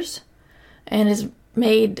Editors, and has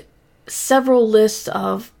made several lists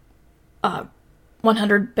of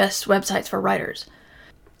 100 best websites for writers.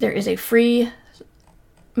 There is a free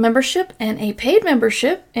membership and a paid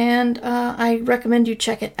membership, and I recommend you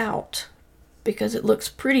check it out because it looks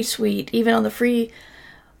pretty sweet, even on the free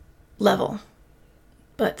level.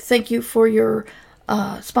 But thank you for your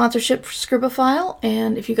sponsorship for Scribophile,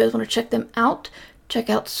 and if you guys want to check them out, check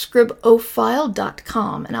out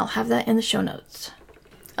scribophile.com, and I'll have that in the show notes.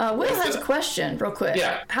 Will has a question, real quick.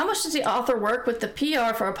 Yeah. How much does the author work with the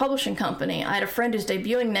PR for a publishing company? I had a friend who's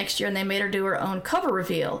debuting next year, and they made her do her own cover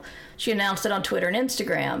reveal. She announced it on Twitter and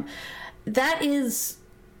Instagram.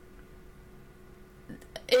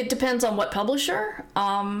 It depends on what publisher.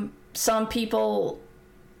 Some people...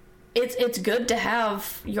 It's good to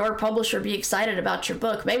have your publisher be excited about your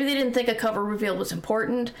book. Maybe they didn't think a cover reveal was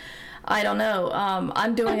important. I don't know.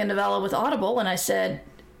 I'm doing a novella with Audible, and I said,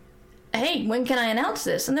 hey, when can I announce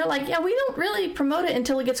this? And they're like, yeah, we don't really promote it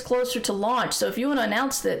until it gets closer to launch. So if you want to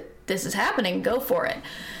announce that this is happening, go for it.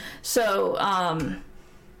 So,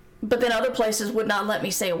 but then other places would not let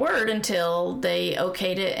me say a word until they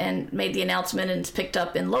okayed it and made the announcement, and it's picked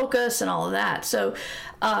up in Locus and all of that. So,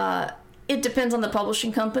 it depends on the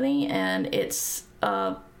publishing company, and it's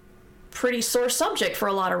a pretty sore subject for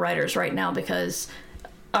a lot of writers right now because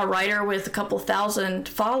a writer with a couple thousand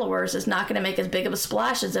followers is not going to make as big of a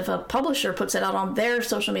splash as if a publisher puts it out on their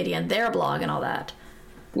social media and their blog and all that.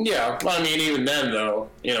 Yeah, I mean, even then, though,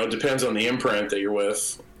 it depends on the imprint that you're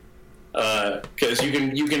with. Because you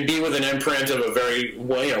can be with an imprint of a very,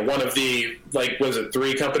 one of the, was it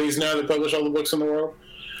 3 companies now that publish all the books in the world?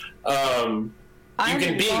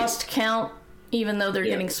 I've lost count, even though they're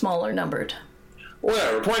getting smaller numbered.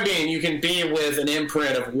 Whatever. Point being, you can be with an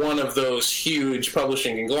imprint of one of those huge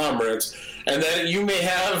publishing conglomerates, and then you may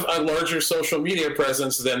have a larger social media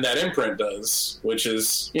presence than that imprint does, which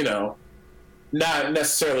is, not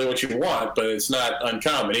necessarily what you want, but it's not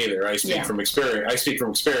uncommon either. I speak from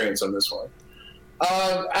experience on this one.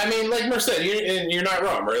 I mean, like Mer said, you're not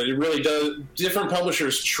wrong, right? It really does. Different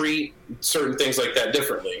publishers treat certain things like that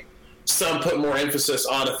differently. Some put more emphasis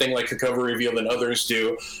on a thing like a cover reveal than others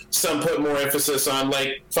do. Some put more emphasis on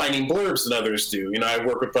finding blurbs than others do. I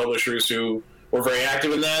work with publishers who were very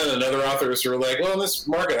active in that, and other authors who are like, well, in this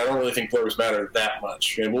market, I don't really think blurbs matter that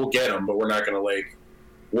much. And we'll get them, but we're not going to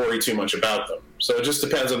worry too much about them. So it just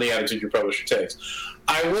depends on the attitude your publisher takes.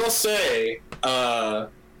 I will say,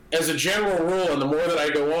 as a general rule, and the more that I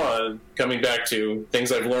go on, coming back to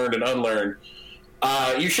things I've learned and unlearned,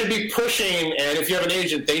 you should be pushing, and if you have an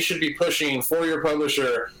agent, they should be pushing for your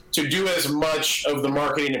publisher to do as much of the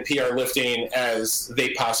marketing and PR lifting as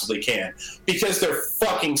they possibly can, because they're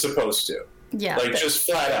fucking supposed to. Yeah. Just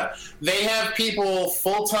flat out. They have people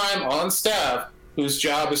full-time on staff whose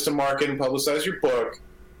job is to market and publicize your book,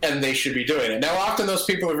 and they should be doing it. Now, often those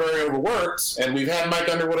people are very overworked, and we've had Mike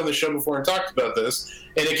Underwood on the show before and talked about this,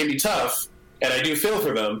 and it can be tough, and I do feel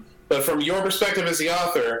for them. But from your perspective as the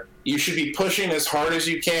author, you should be pushing as hard as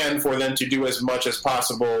you can for them to do as much as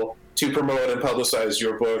possible to promote and publicize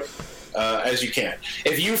your book as you can.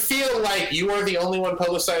 If you feel like you are the only one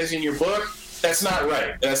publicizing your book, that's not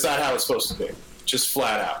right. That's not how it's supposed to be. Just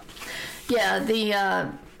flat out. Yeah,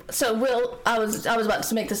 so Will, I was about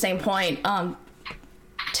to make the same point.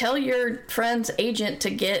 Tell your friend's agent to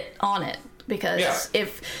get on it, because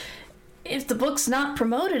if the book's not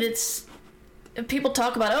promoted, people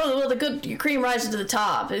talk about, your cream rises to the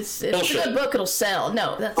top. It's a good book, it'll sell.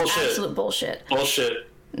 No, that's absolute bullshit. Bullshit.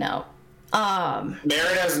 No.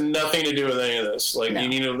 Merit has nothing to do with any of this.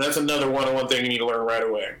 That's another one-on-one thing you need to learn right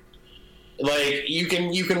away. You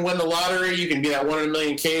can win the lottery, you can be that 1 in a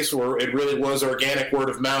million case where it really was organic word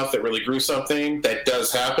of mouth that really grew something. That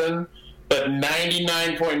does happen. But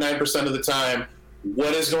 99.9% of the time,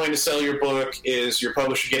 what is going to sell your book is your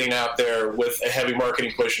publisher getting out there with a heavy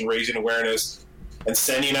marketing push and raising awareness and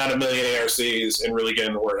sending out 1 million ARCs and really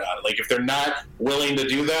getting the word out. If they're not willing to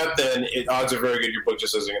do that, then odds are very good your book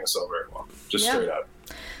just isn't going to sell very well. Just straight up.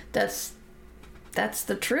 That's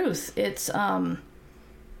the truth. It's I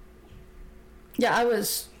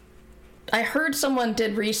heard someone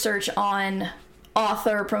did research on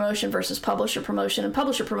author promotion versus publisher promotion, and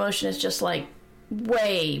publisher promotion is just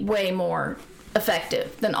way more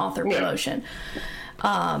effective than author promotion. There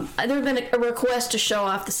have been a request to show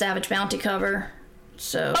off the Savage Bounty cover,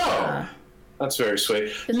 so that's very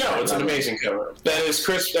sweet. It's an amazing cover. That's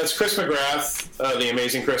Chris McGrath, the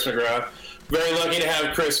amazing Chris McGrath. Very lucky to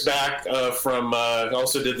have Chris back from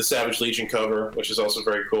also did the Savage Legion cover, which is also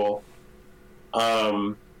very cool.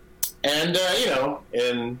 In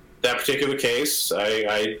that particular case,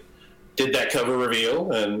 I did that cover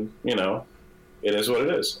reveal, and it is what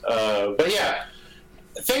it is. But yeah,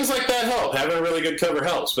 things like that help. Having a really good cover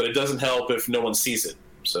helps, but it doesn't help if no one sees it.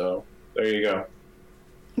 So there you go.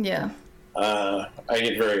 Yeah. I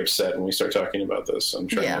get very upset when we start talking about this. I'm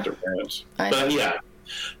trying not to rant. But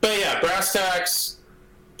yeah, brass tacks.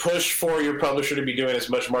 Push for your publisher to be doing as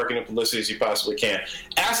much marketing and publicity as you possibly can.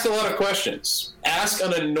 Ask a lot of questions. Ask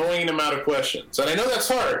an annoying amount of questions. And I know that's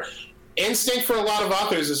hard. Instinct for a lot of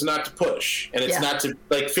authors is not to push. And it's not to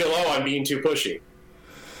feel, I'm being too pushy.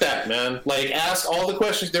 That, man. Ask all the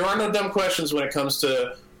questions. There are no dumb questions when it comes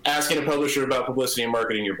to asking a publisher about publicity and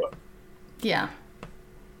marketing your book. Yeah.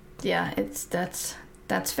 Yeah,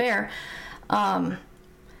 that's fair.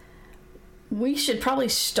 We should probably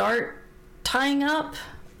start tying up.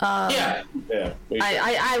 I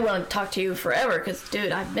want to talk to you forever because,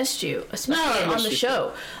 dude, I've missed you, especially on the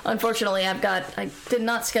show. Unfortunately, I did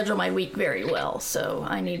not schedule my week very well, so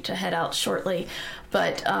I need to head out shortly.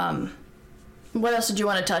 But what else did you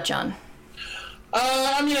want to touch on?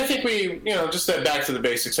 I think we, just that back to the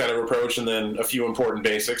basics kind of approach, and then a few important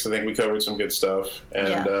basics. I think we covered some good stuff,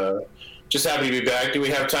 and just happy to be back. Do we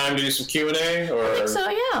have time to do some Q&A? Or? I think so,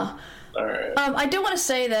 yeah. All right. I do want to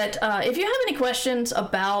say that if you have any questions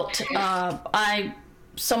about, I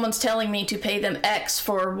someone's telling me to pay them X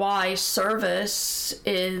for Y service,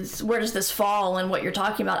 where does this fall in what you're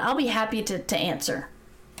talking about? I'll be happy to answer.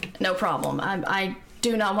 No problem. I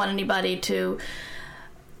do not want anybody to,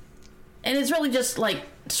 and it's really just like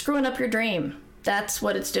screwing up your dream. That's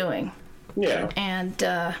what it's doing. Yeah. And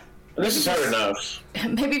this is hard enough.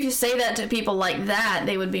 Maybe if you say that to people like that,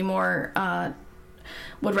 they would be more,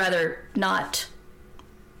 would rather not.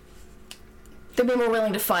 They'd be more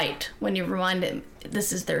willing to fight when you remind them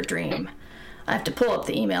this is their dream. I have to pull up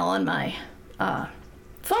the email on my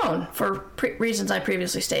phone for reasons I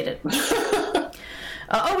previously stated.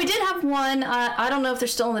 We did have one. I don't know if they're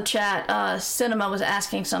still in the chat. Cinema was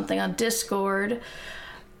asking something on Discord.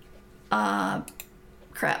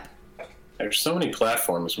 Crap. There's so many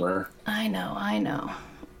platforms, Mer. I know.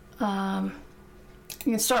 You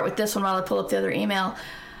can start with this one while I pull up the other email.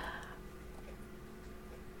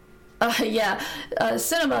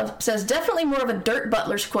 Cinema says, definitely more of a Dirt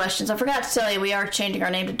Butlers questions. I forgot to tell you, we are changing our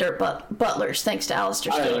name to Dirt Butlers, thanks to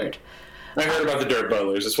Alistair Stewart. I heard about the Dirt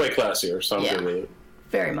Butlers. It's way classier, so I'm good with it.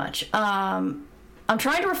 Very much. I'm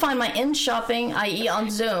trying to refine my in-shopping, i.e. on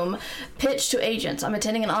Zoom, pitch to agents. I'm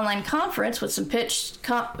attending an online conference with some pitch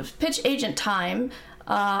agent time.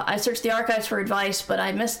 I searched the archives for advice, but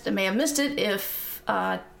I may have missed it. If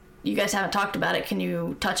you guys haven't talked about it, can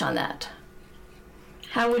you touch on that?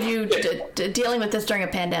 How would you dealing with this during a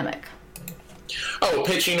pandemic? Oh,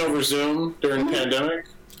 pitching over Zoom during the pandemic?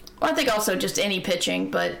 Well, I think also just any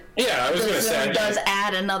pitching, but yeah, I was going to say it does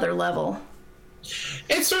add another level.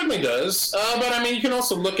 It certainly does, but I mean, you can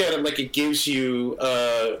also look at it like it gives you,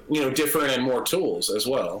 different and more tools as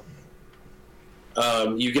well.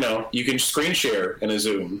 You can screen share in a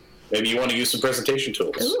Zoom. Maybe you want to use some presentation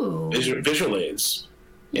tools, visual aids,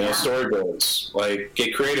 storyboards. Like,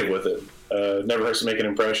 get creative with it. Never hurts to make an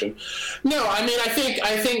impression. No, I mean,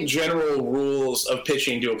 I think general rules of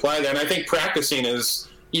pitching do apply there, and I think practicing is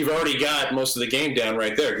you've already got most of the game down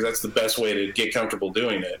right there, because that's the best way to get comfortable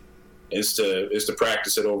doing it is to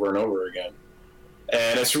practice it over and over again.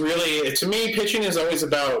 And it's really, to me, pitching is always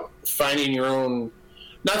about finding your own,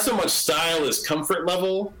 not so much style as comfort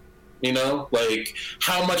level. Like,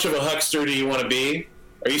 how much of a huckster do you want to be?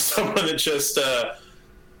 Are you someone that just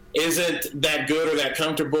isn't that good or that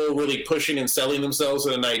comfortable really pushing and selling themselves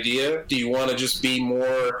with an idea? Do you want to just be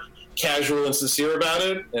more casual and sincere about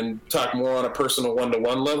it and talk more on a personal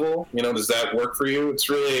one-to-one level? Does that work for you?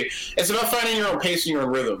 It's about finding your own pace and your own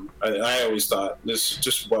rhythm. I always thought this is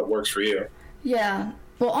just what works for you. Yeah.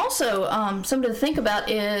 Well, also, something to think about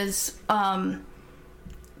is a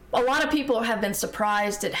lot of people have been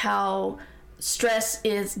surprised at how stress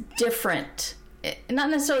is different. Not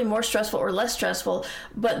necessarily more stressful or less stressful,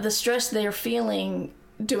 but the stress they're feeling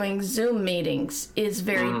doing Zoom meetings is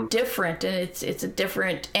very different, and it's a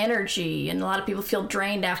different energy, and a lot of people feel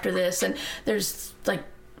drained after this. And there's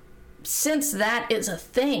since that is a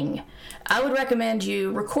thing, I would recommend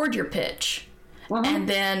you record your pitch and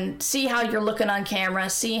then see how you're looking on camera,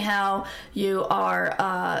 see how you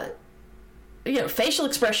are facial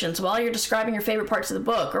expressions while you're describing your favorite parts of the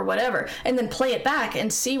book or whatever, and then play it back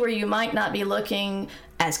and see where you might not be looking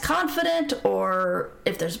as confident, or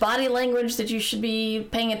if there's body language that you should be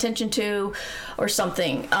paying attention to or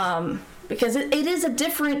something, because it is a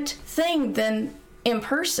different thing than in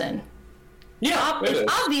person. Yeah,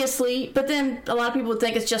 obviously, but then a lot of people would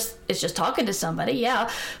think it's just talking to somebody,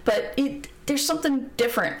 but there's something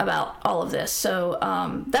different about all of this, so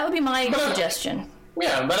that would be my suggestion.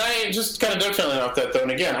 Yeah, but I just kind of dovetailing off that, though,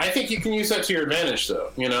 and again, I think you can use that to your advantage,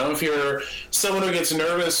 though. If you're someone who gets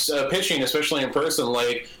nervous pitching, especially in person,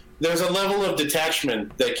 there's a level of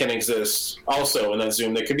detachment that can exist also in that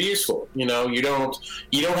Zoom that could be useful. You don't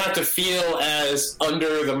have to feel as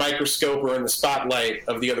under the microscope or in the spotlight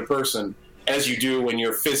of the other person as you do when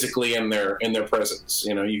you're physically in their presence.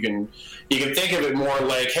 You can think of it more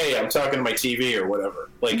like, hey, I'm talking to my TV or whatever.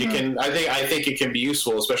 It can. I think it can be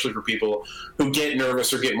useful, especially for people who get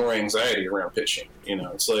nervous or get more anxiety around pitching.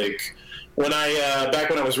 It's like when back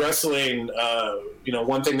when I was wrestling,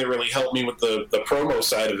 one thing that really helped me with the promo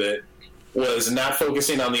side of it was not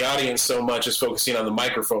focusing on the audience so much as focusing on the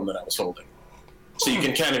microphone that I was holding. So you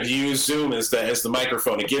can kind of use Zoom as the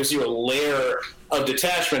microphone. It gives you a layer of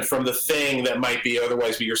detachment from the thing that might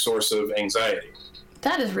otherwise be your source of anxiety.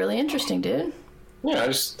 That is really interesting, dude. Yeah, I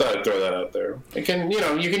just thought I'd throw that out there. It can, you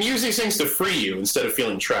can use these things to free you instead of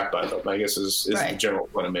feeling trapped by them, I guess is the general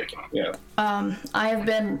point I'm making. Yeah. I have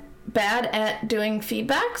been bad at doing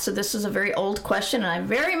feedback, so this is a very old question, and I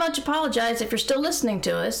very much apologize if you're still listening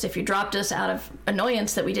to us. If you dropped us out of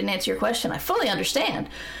annoyance that we didn't answer your question, I fully understand.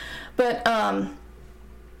 But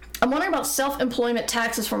I'm wondering about self-employment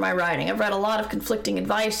taxes for my writing. I've read a lot of conflicting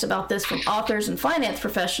advice about this from authors and finance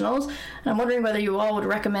professionals, and I'm wondering whether you all would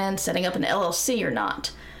recommend setting up an LLC or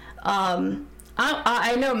not.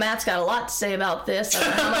 I know Matt's got a lot to say about this. I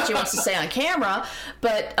don't know how much he wants to say on camera,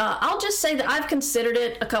 but I'll just say that I've considered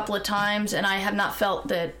it a couple of times, and I have not felt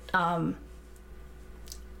that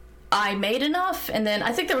I made enough. And then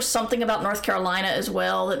I think there was something about North Carolina as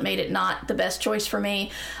well that made it not the best choice for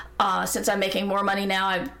me. Since I'm making more money now,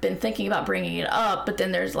 I've been thinking about bringing it up, but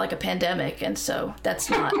then there's like a pandemic, and so that's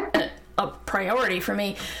not a priority for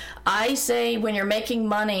me. I say when you're making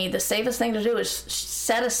money, the safest thing to do is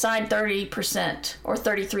set aside 30% or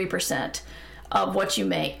 33% of what you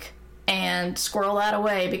make and squirrel that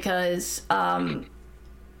away, because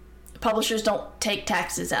publishers don't take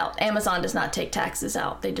taxes out. Amazon does not take taxes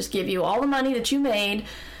out. They just give you all the money that you made,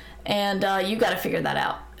 and you got to figure that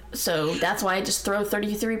out. So that's why I just throw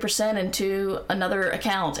 33% into another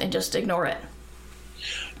account and just ignore it.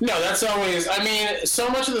 No, that's always, I mean, so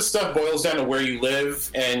much of the stuff boils down to where you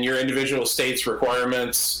live and your individual state's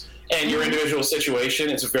requirements and your individual situation.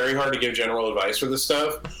 It's very hard to give general advice for this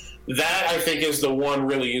stuff. That, I think, is the one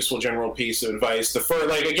really useful general piece of advice. The first,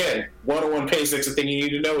 like, again, 101 basics, the thing you need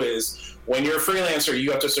to know is when you're a freelancer,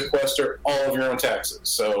 you have to sequester all of your own taxes.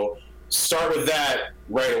 So start with that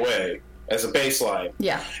right away as a baseline.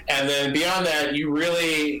 Yeah. And then beyond that, you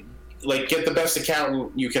really, like, get the best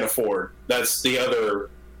accountant you can afford. That's the other,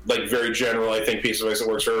 like, very general, I think, piece of advice that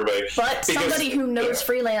works for everybody. But somebody who knows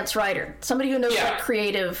freelance writer, somebody who knows like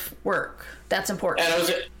creative work, that's important.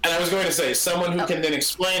 And I was going to say, someone who can then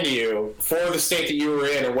explain to you, for the state that you were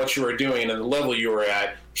in and what you were doing and the level you were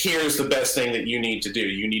at, here's the best thing that you need to do.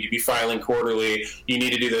 You need to be filing quarterly. You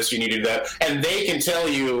need to do this. You need to do that. And they can tell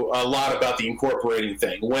you a lot about the incorporating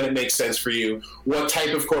thing, when it makes sense for you, what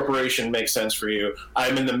type of corporation makes sense for you.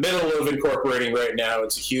 I'm in the middle of incorporating right now.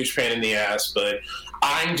 It's a huge pain in the ass, but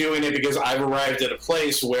I'm doing it because I've arrived at a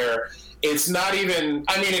place where it's not even,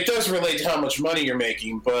 I mean, it does relate to how much money you're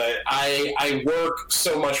making, but I work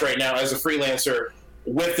so much right now as a freelancer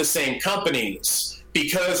with the same companies.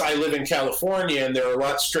 Because I live in California and there are a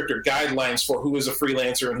lot stricter guidelines for who is a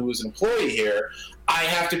freelancer and who is an employee here, I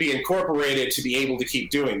have to be incorporated to be able to keep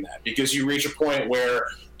doing that. Because you reach a point where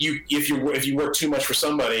if you work too much for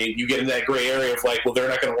somebody, you get in that gray area of like, well, they're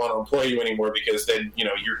not going to want to employ you anymore because then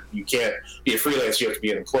you can't be a freelancer, you have to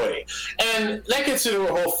be an employee. And that gets into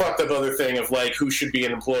a whole fucked up other thing of like who should be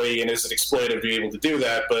an employee and is it exploitive to be able to do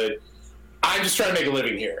that. But I'm just trying to make a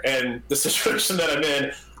living here, and the situation that I'm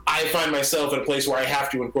in, I find myself in a place where I have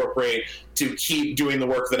to incorporate to keep doing the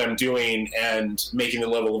work that I'm doing and making the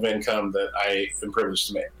level of income that I am privileged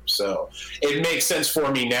to make. So it makes sense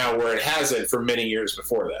for me now where it hasn't for many years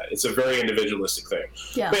before that. It's a very individualistic thing.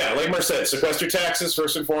 Yeah. But yeah, like Mar said, sequester taxes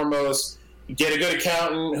first and foremost. Get a good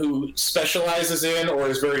accountant who specializes in or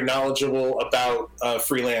is very knowledgeable about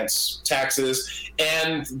freelance taxes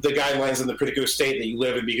and the guidelines in the particular state that you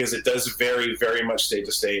live in, because it does vary very much state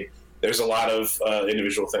to state. There's a lot of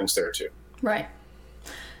individual things there, too. Right.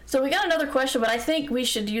 So we got another question, but I think we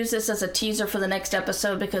should use this as a teaser for the next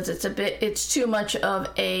episode because it's too much of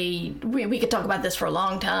a, we could talk about this for a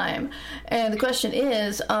long time. And the question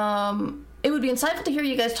is, it would be insightful to hear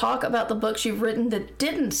you guys talk about the books you've written that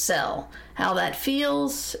didn't sell, how that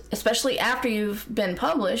feels, especially after you've been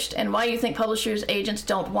published, and why you think publishers, agents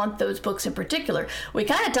don't want those books in particular. We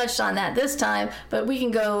kind of touched on that this time, but we can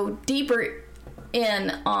go deeper in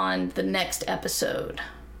on the next episode,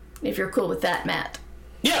 if you're cool with that, Matt.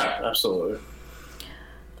 Yeah, absolutely.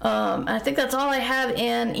 I think that's all I have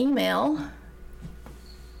in email.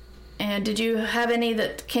 And did you have any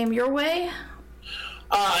that came your way?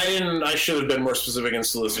 I didn't. I should have been more specific in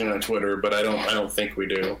soliciting on Twitter, but I don't think we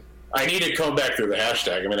do. I need to come back through the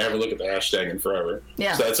hashtag. I mean, I haven't looked at the hashtag in forever.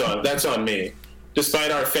 Yeah. So that's on me.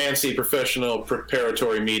 Despite our fancy professional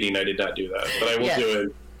preparatory meeting, I did not do that, but I will do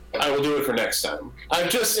it. I will do it for next time.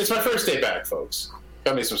 It's my first day back, folks.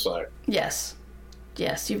 Cut me some slack. Yes,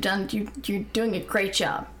 you're doing a great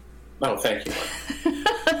job. Oh, thank you.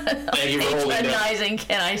 Thank you for holding down. Patronizing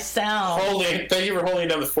can I sound? Thank you for holding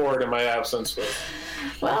down the fort in my absence.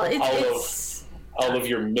 Well, all of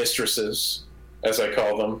your mistresses, as I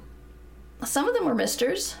call them. Some of them were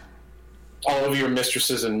misters. All of your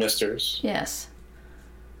mistresses and misters. Yes.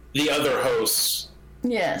 The other hosts.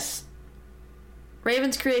 Yes.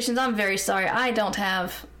 Raven's Creations, I'm very sorry. I don't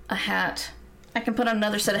have a hat. I can put on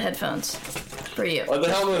another set of headphones for you. What the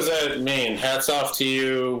hell does that mean? Hats off to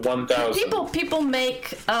you, 1,000. People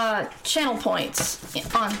make channel points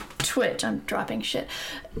on Twitch. I'm dropping shit.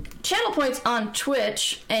 Channel points on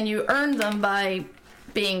Twitch, and you earn them by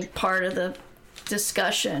being part of the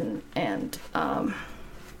discussion. And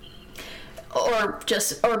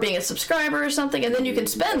or being a subscriber or something, and then you can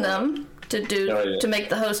spend them to make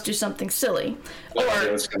the host do something silly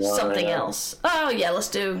or something else. Oh yeah, let's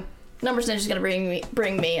do. Numbers Ninja's gonna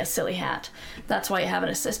bring me a silly hat. That's why you have an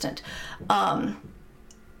assistant.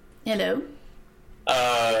 Hello.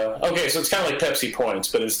 Okay, so it's kind of like Pepsi points,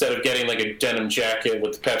 but instead of getting like a denim jacket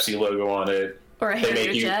with the Pepsi logo on it, or a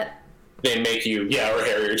Harrier jet. They make you, or a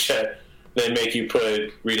Harrier jet. They make you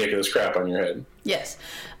put ridiculous crap on your head. Yes,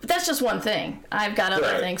 but that's just one thing. I've got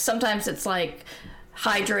other things. Sometimes it's like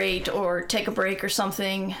hydrate or take a break or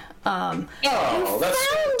something. Found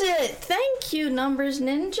it. Thank you, Numbers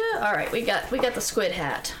Ninja. All right, we got the squid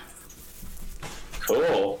hat.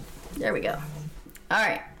 Cool. There we go. All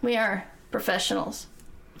right, we are professionals.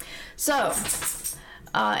 So,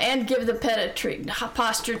 and give the pet a treat.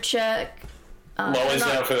 Posture check. I'm always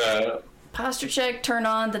down for that. Posture check, turn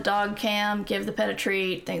on the dog cam, give the pet a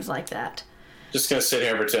treat, things like that. Just gonna sit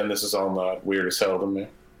here and pretend this is all not weird as hell to me.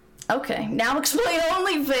 Okay, now explain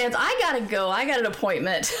OnlyFans. I gotta go. I got an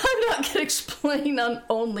appointment. I'm not gonna explain on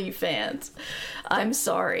OnlyFans. I'm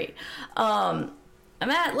sorry.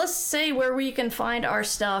 Matt, let's say where we can find our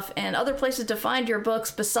stuff and other places to find your books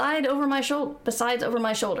besides Over My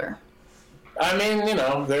Shoulder. I mean,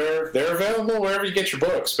 they're available wherever you get your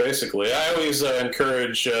books, basically. I always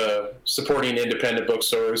encourage supporting independent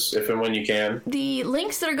bookstores if and when you can. The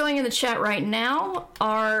links that are going in the chat right now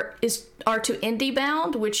are to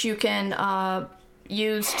IndieBound, which you can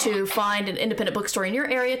use to find an independent bookstore in your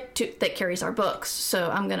area that carries our books.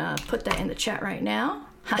 So I'm going to put that in the chat right now.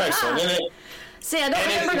 Excellent. See, I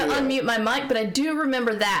don't remember to unmute my mic, but I do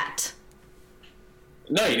remember that.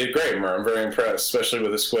 No, you did great, Mer. I'm very impressed, especially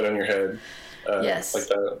with a squid on your head. Yes. Like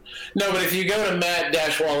that. No, but if you go to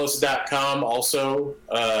matt-wallace.com, also,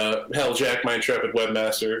 Jack, my intrepid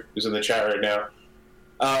webmaster, who's in the chat right now,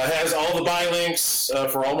 has all the buy links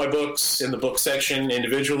for all my books in the book section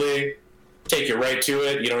individually. Take you right to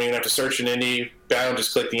it. You don't even have to search in IndieBound.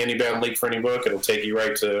 Just click the IndieBound link for any book. It'll take you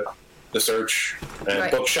right to the search.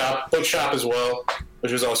 And Bookshop as well,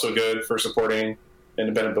 which is also good for supporting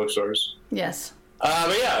independent bookstores. Yes.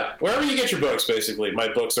 But yeah, wherever you get your books, basically,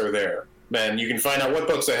 my books are there. And you can find out what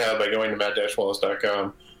books I have by going to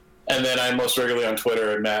matt-wallace.com. And then I'm most regularly on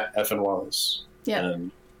Twitter at matt_Wallace. Yeah.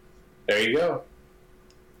 And there you go.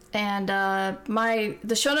 And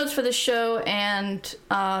the show notes for this show and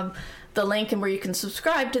the link and where you can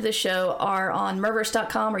subscribe to the show are on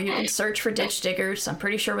Merverse.com, or you can search for Ditch Diggers. I'm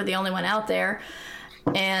pretty sure we're the only one out there.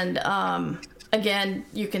 And again,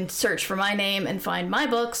 you can search for my name and find my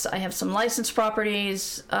books. I have some licensed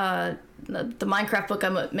properties. The Minecraft book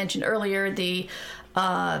I mentioned earlier, the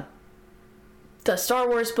Star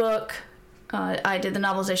Wars book. I did the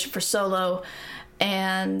novelization for Solo,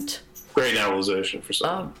 and great novelization for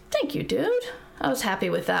Solo. Thank you, dude. I was happy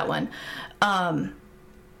with that one.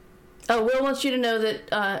 Will wants you to know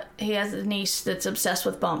that he has a niece that's obsessed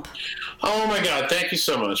with Bump. Oh my God, thank you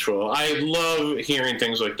so much, Will. I love hearing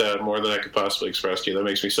things like that more than I could possibly express to you. That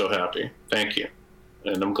makes me so happy. Thank you.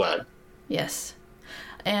 And I'm glad. Yes.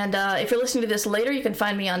 And if you're listening to this later, you can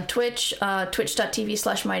find me on Twitch,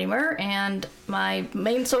 twitch.tv/MightyMer, and my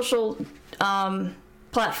main social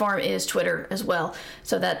platform is Twitter as well.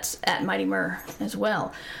 So that's at MightyMer as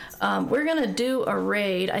well. We're going to do a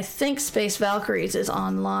raid. I think Space Valkyries is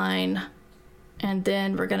online. And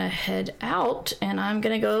then we're going to head out, and I'm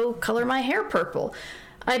going to go color my hair purple.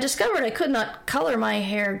 I discovered I could not color my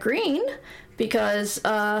hair green because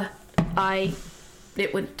it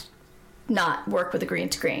would not work with a green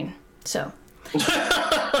screen. So,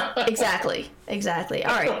 exactly.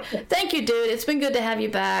 All right. Thank you, dude. It's been good to have you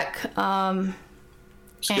back.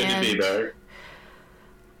 It's good to be back.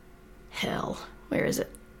 Hell, where is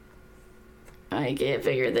it? I can't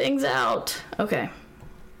figure things out. Okay.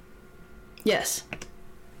 Yes.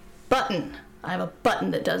 Button. I have a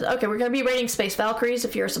button that does it. Okay, we're going to be rating Space Valkyries.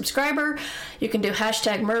 If you're a subscriber, you can do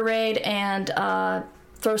 #MerRaid and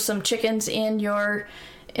throw some chickens in your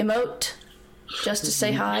emote just to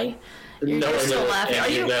say hi. You're still laughing. Are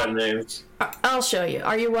you? I'll show you.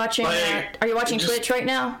 Are you watching? Are you watching Twitch right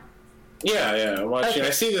now? Yeah, I'm watching. Okay.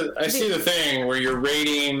 I see the thing where you're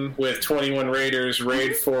raiding with 21 raiders,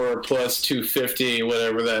 raid 4 plus 250,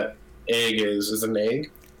 whatever that egg is. Is it an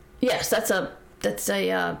egg? Yes, that's a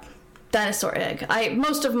dinosaur egg.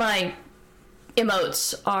 Most of my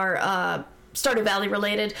emotes are Stardew Valley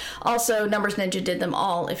related. Also, Numbers Ninja did them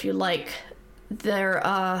all. If you like their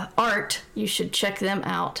art, you should check them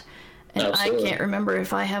out. And absolutely. I can't remember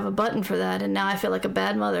if I have a button for that, and now I feel like a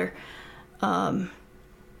bad mother.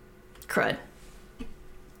 Crud.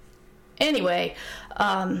 Anyway,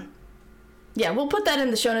 yeah, we'll put that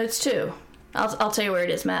in the show notes too. I'll tell you where it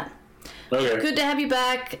is, Matt. Okay. Good to have you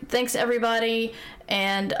back. Thanks, everybody.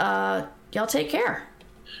 And y'all take care.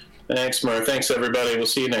 Thanks, Mur. Thanks, everybody. We'll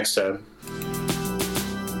see you next time.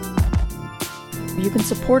 You can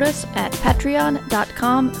support us at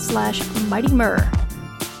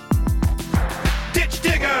patreon.com/mightymur. Ditch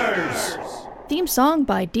Diggers! Theme song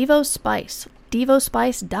by Devo Spice.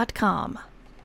 DevoSpice.com.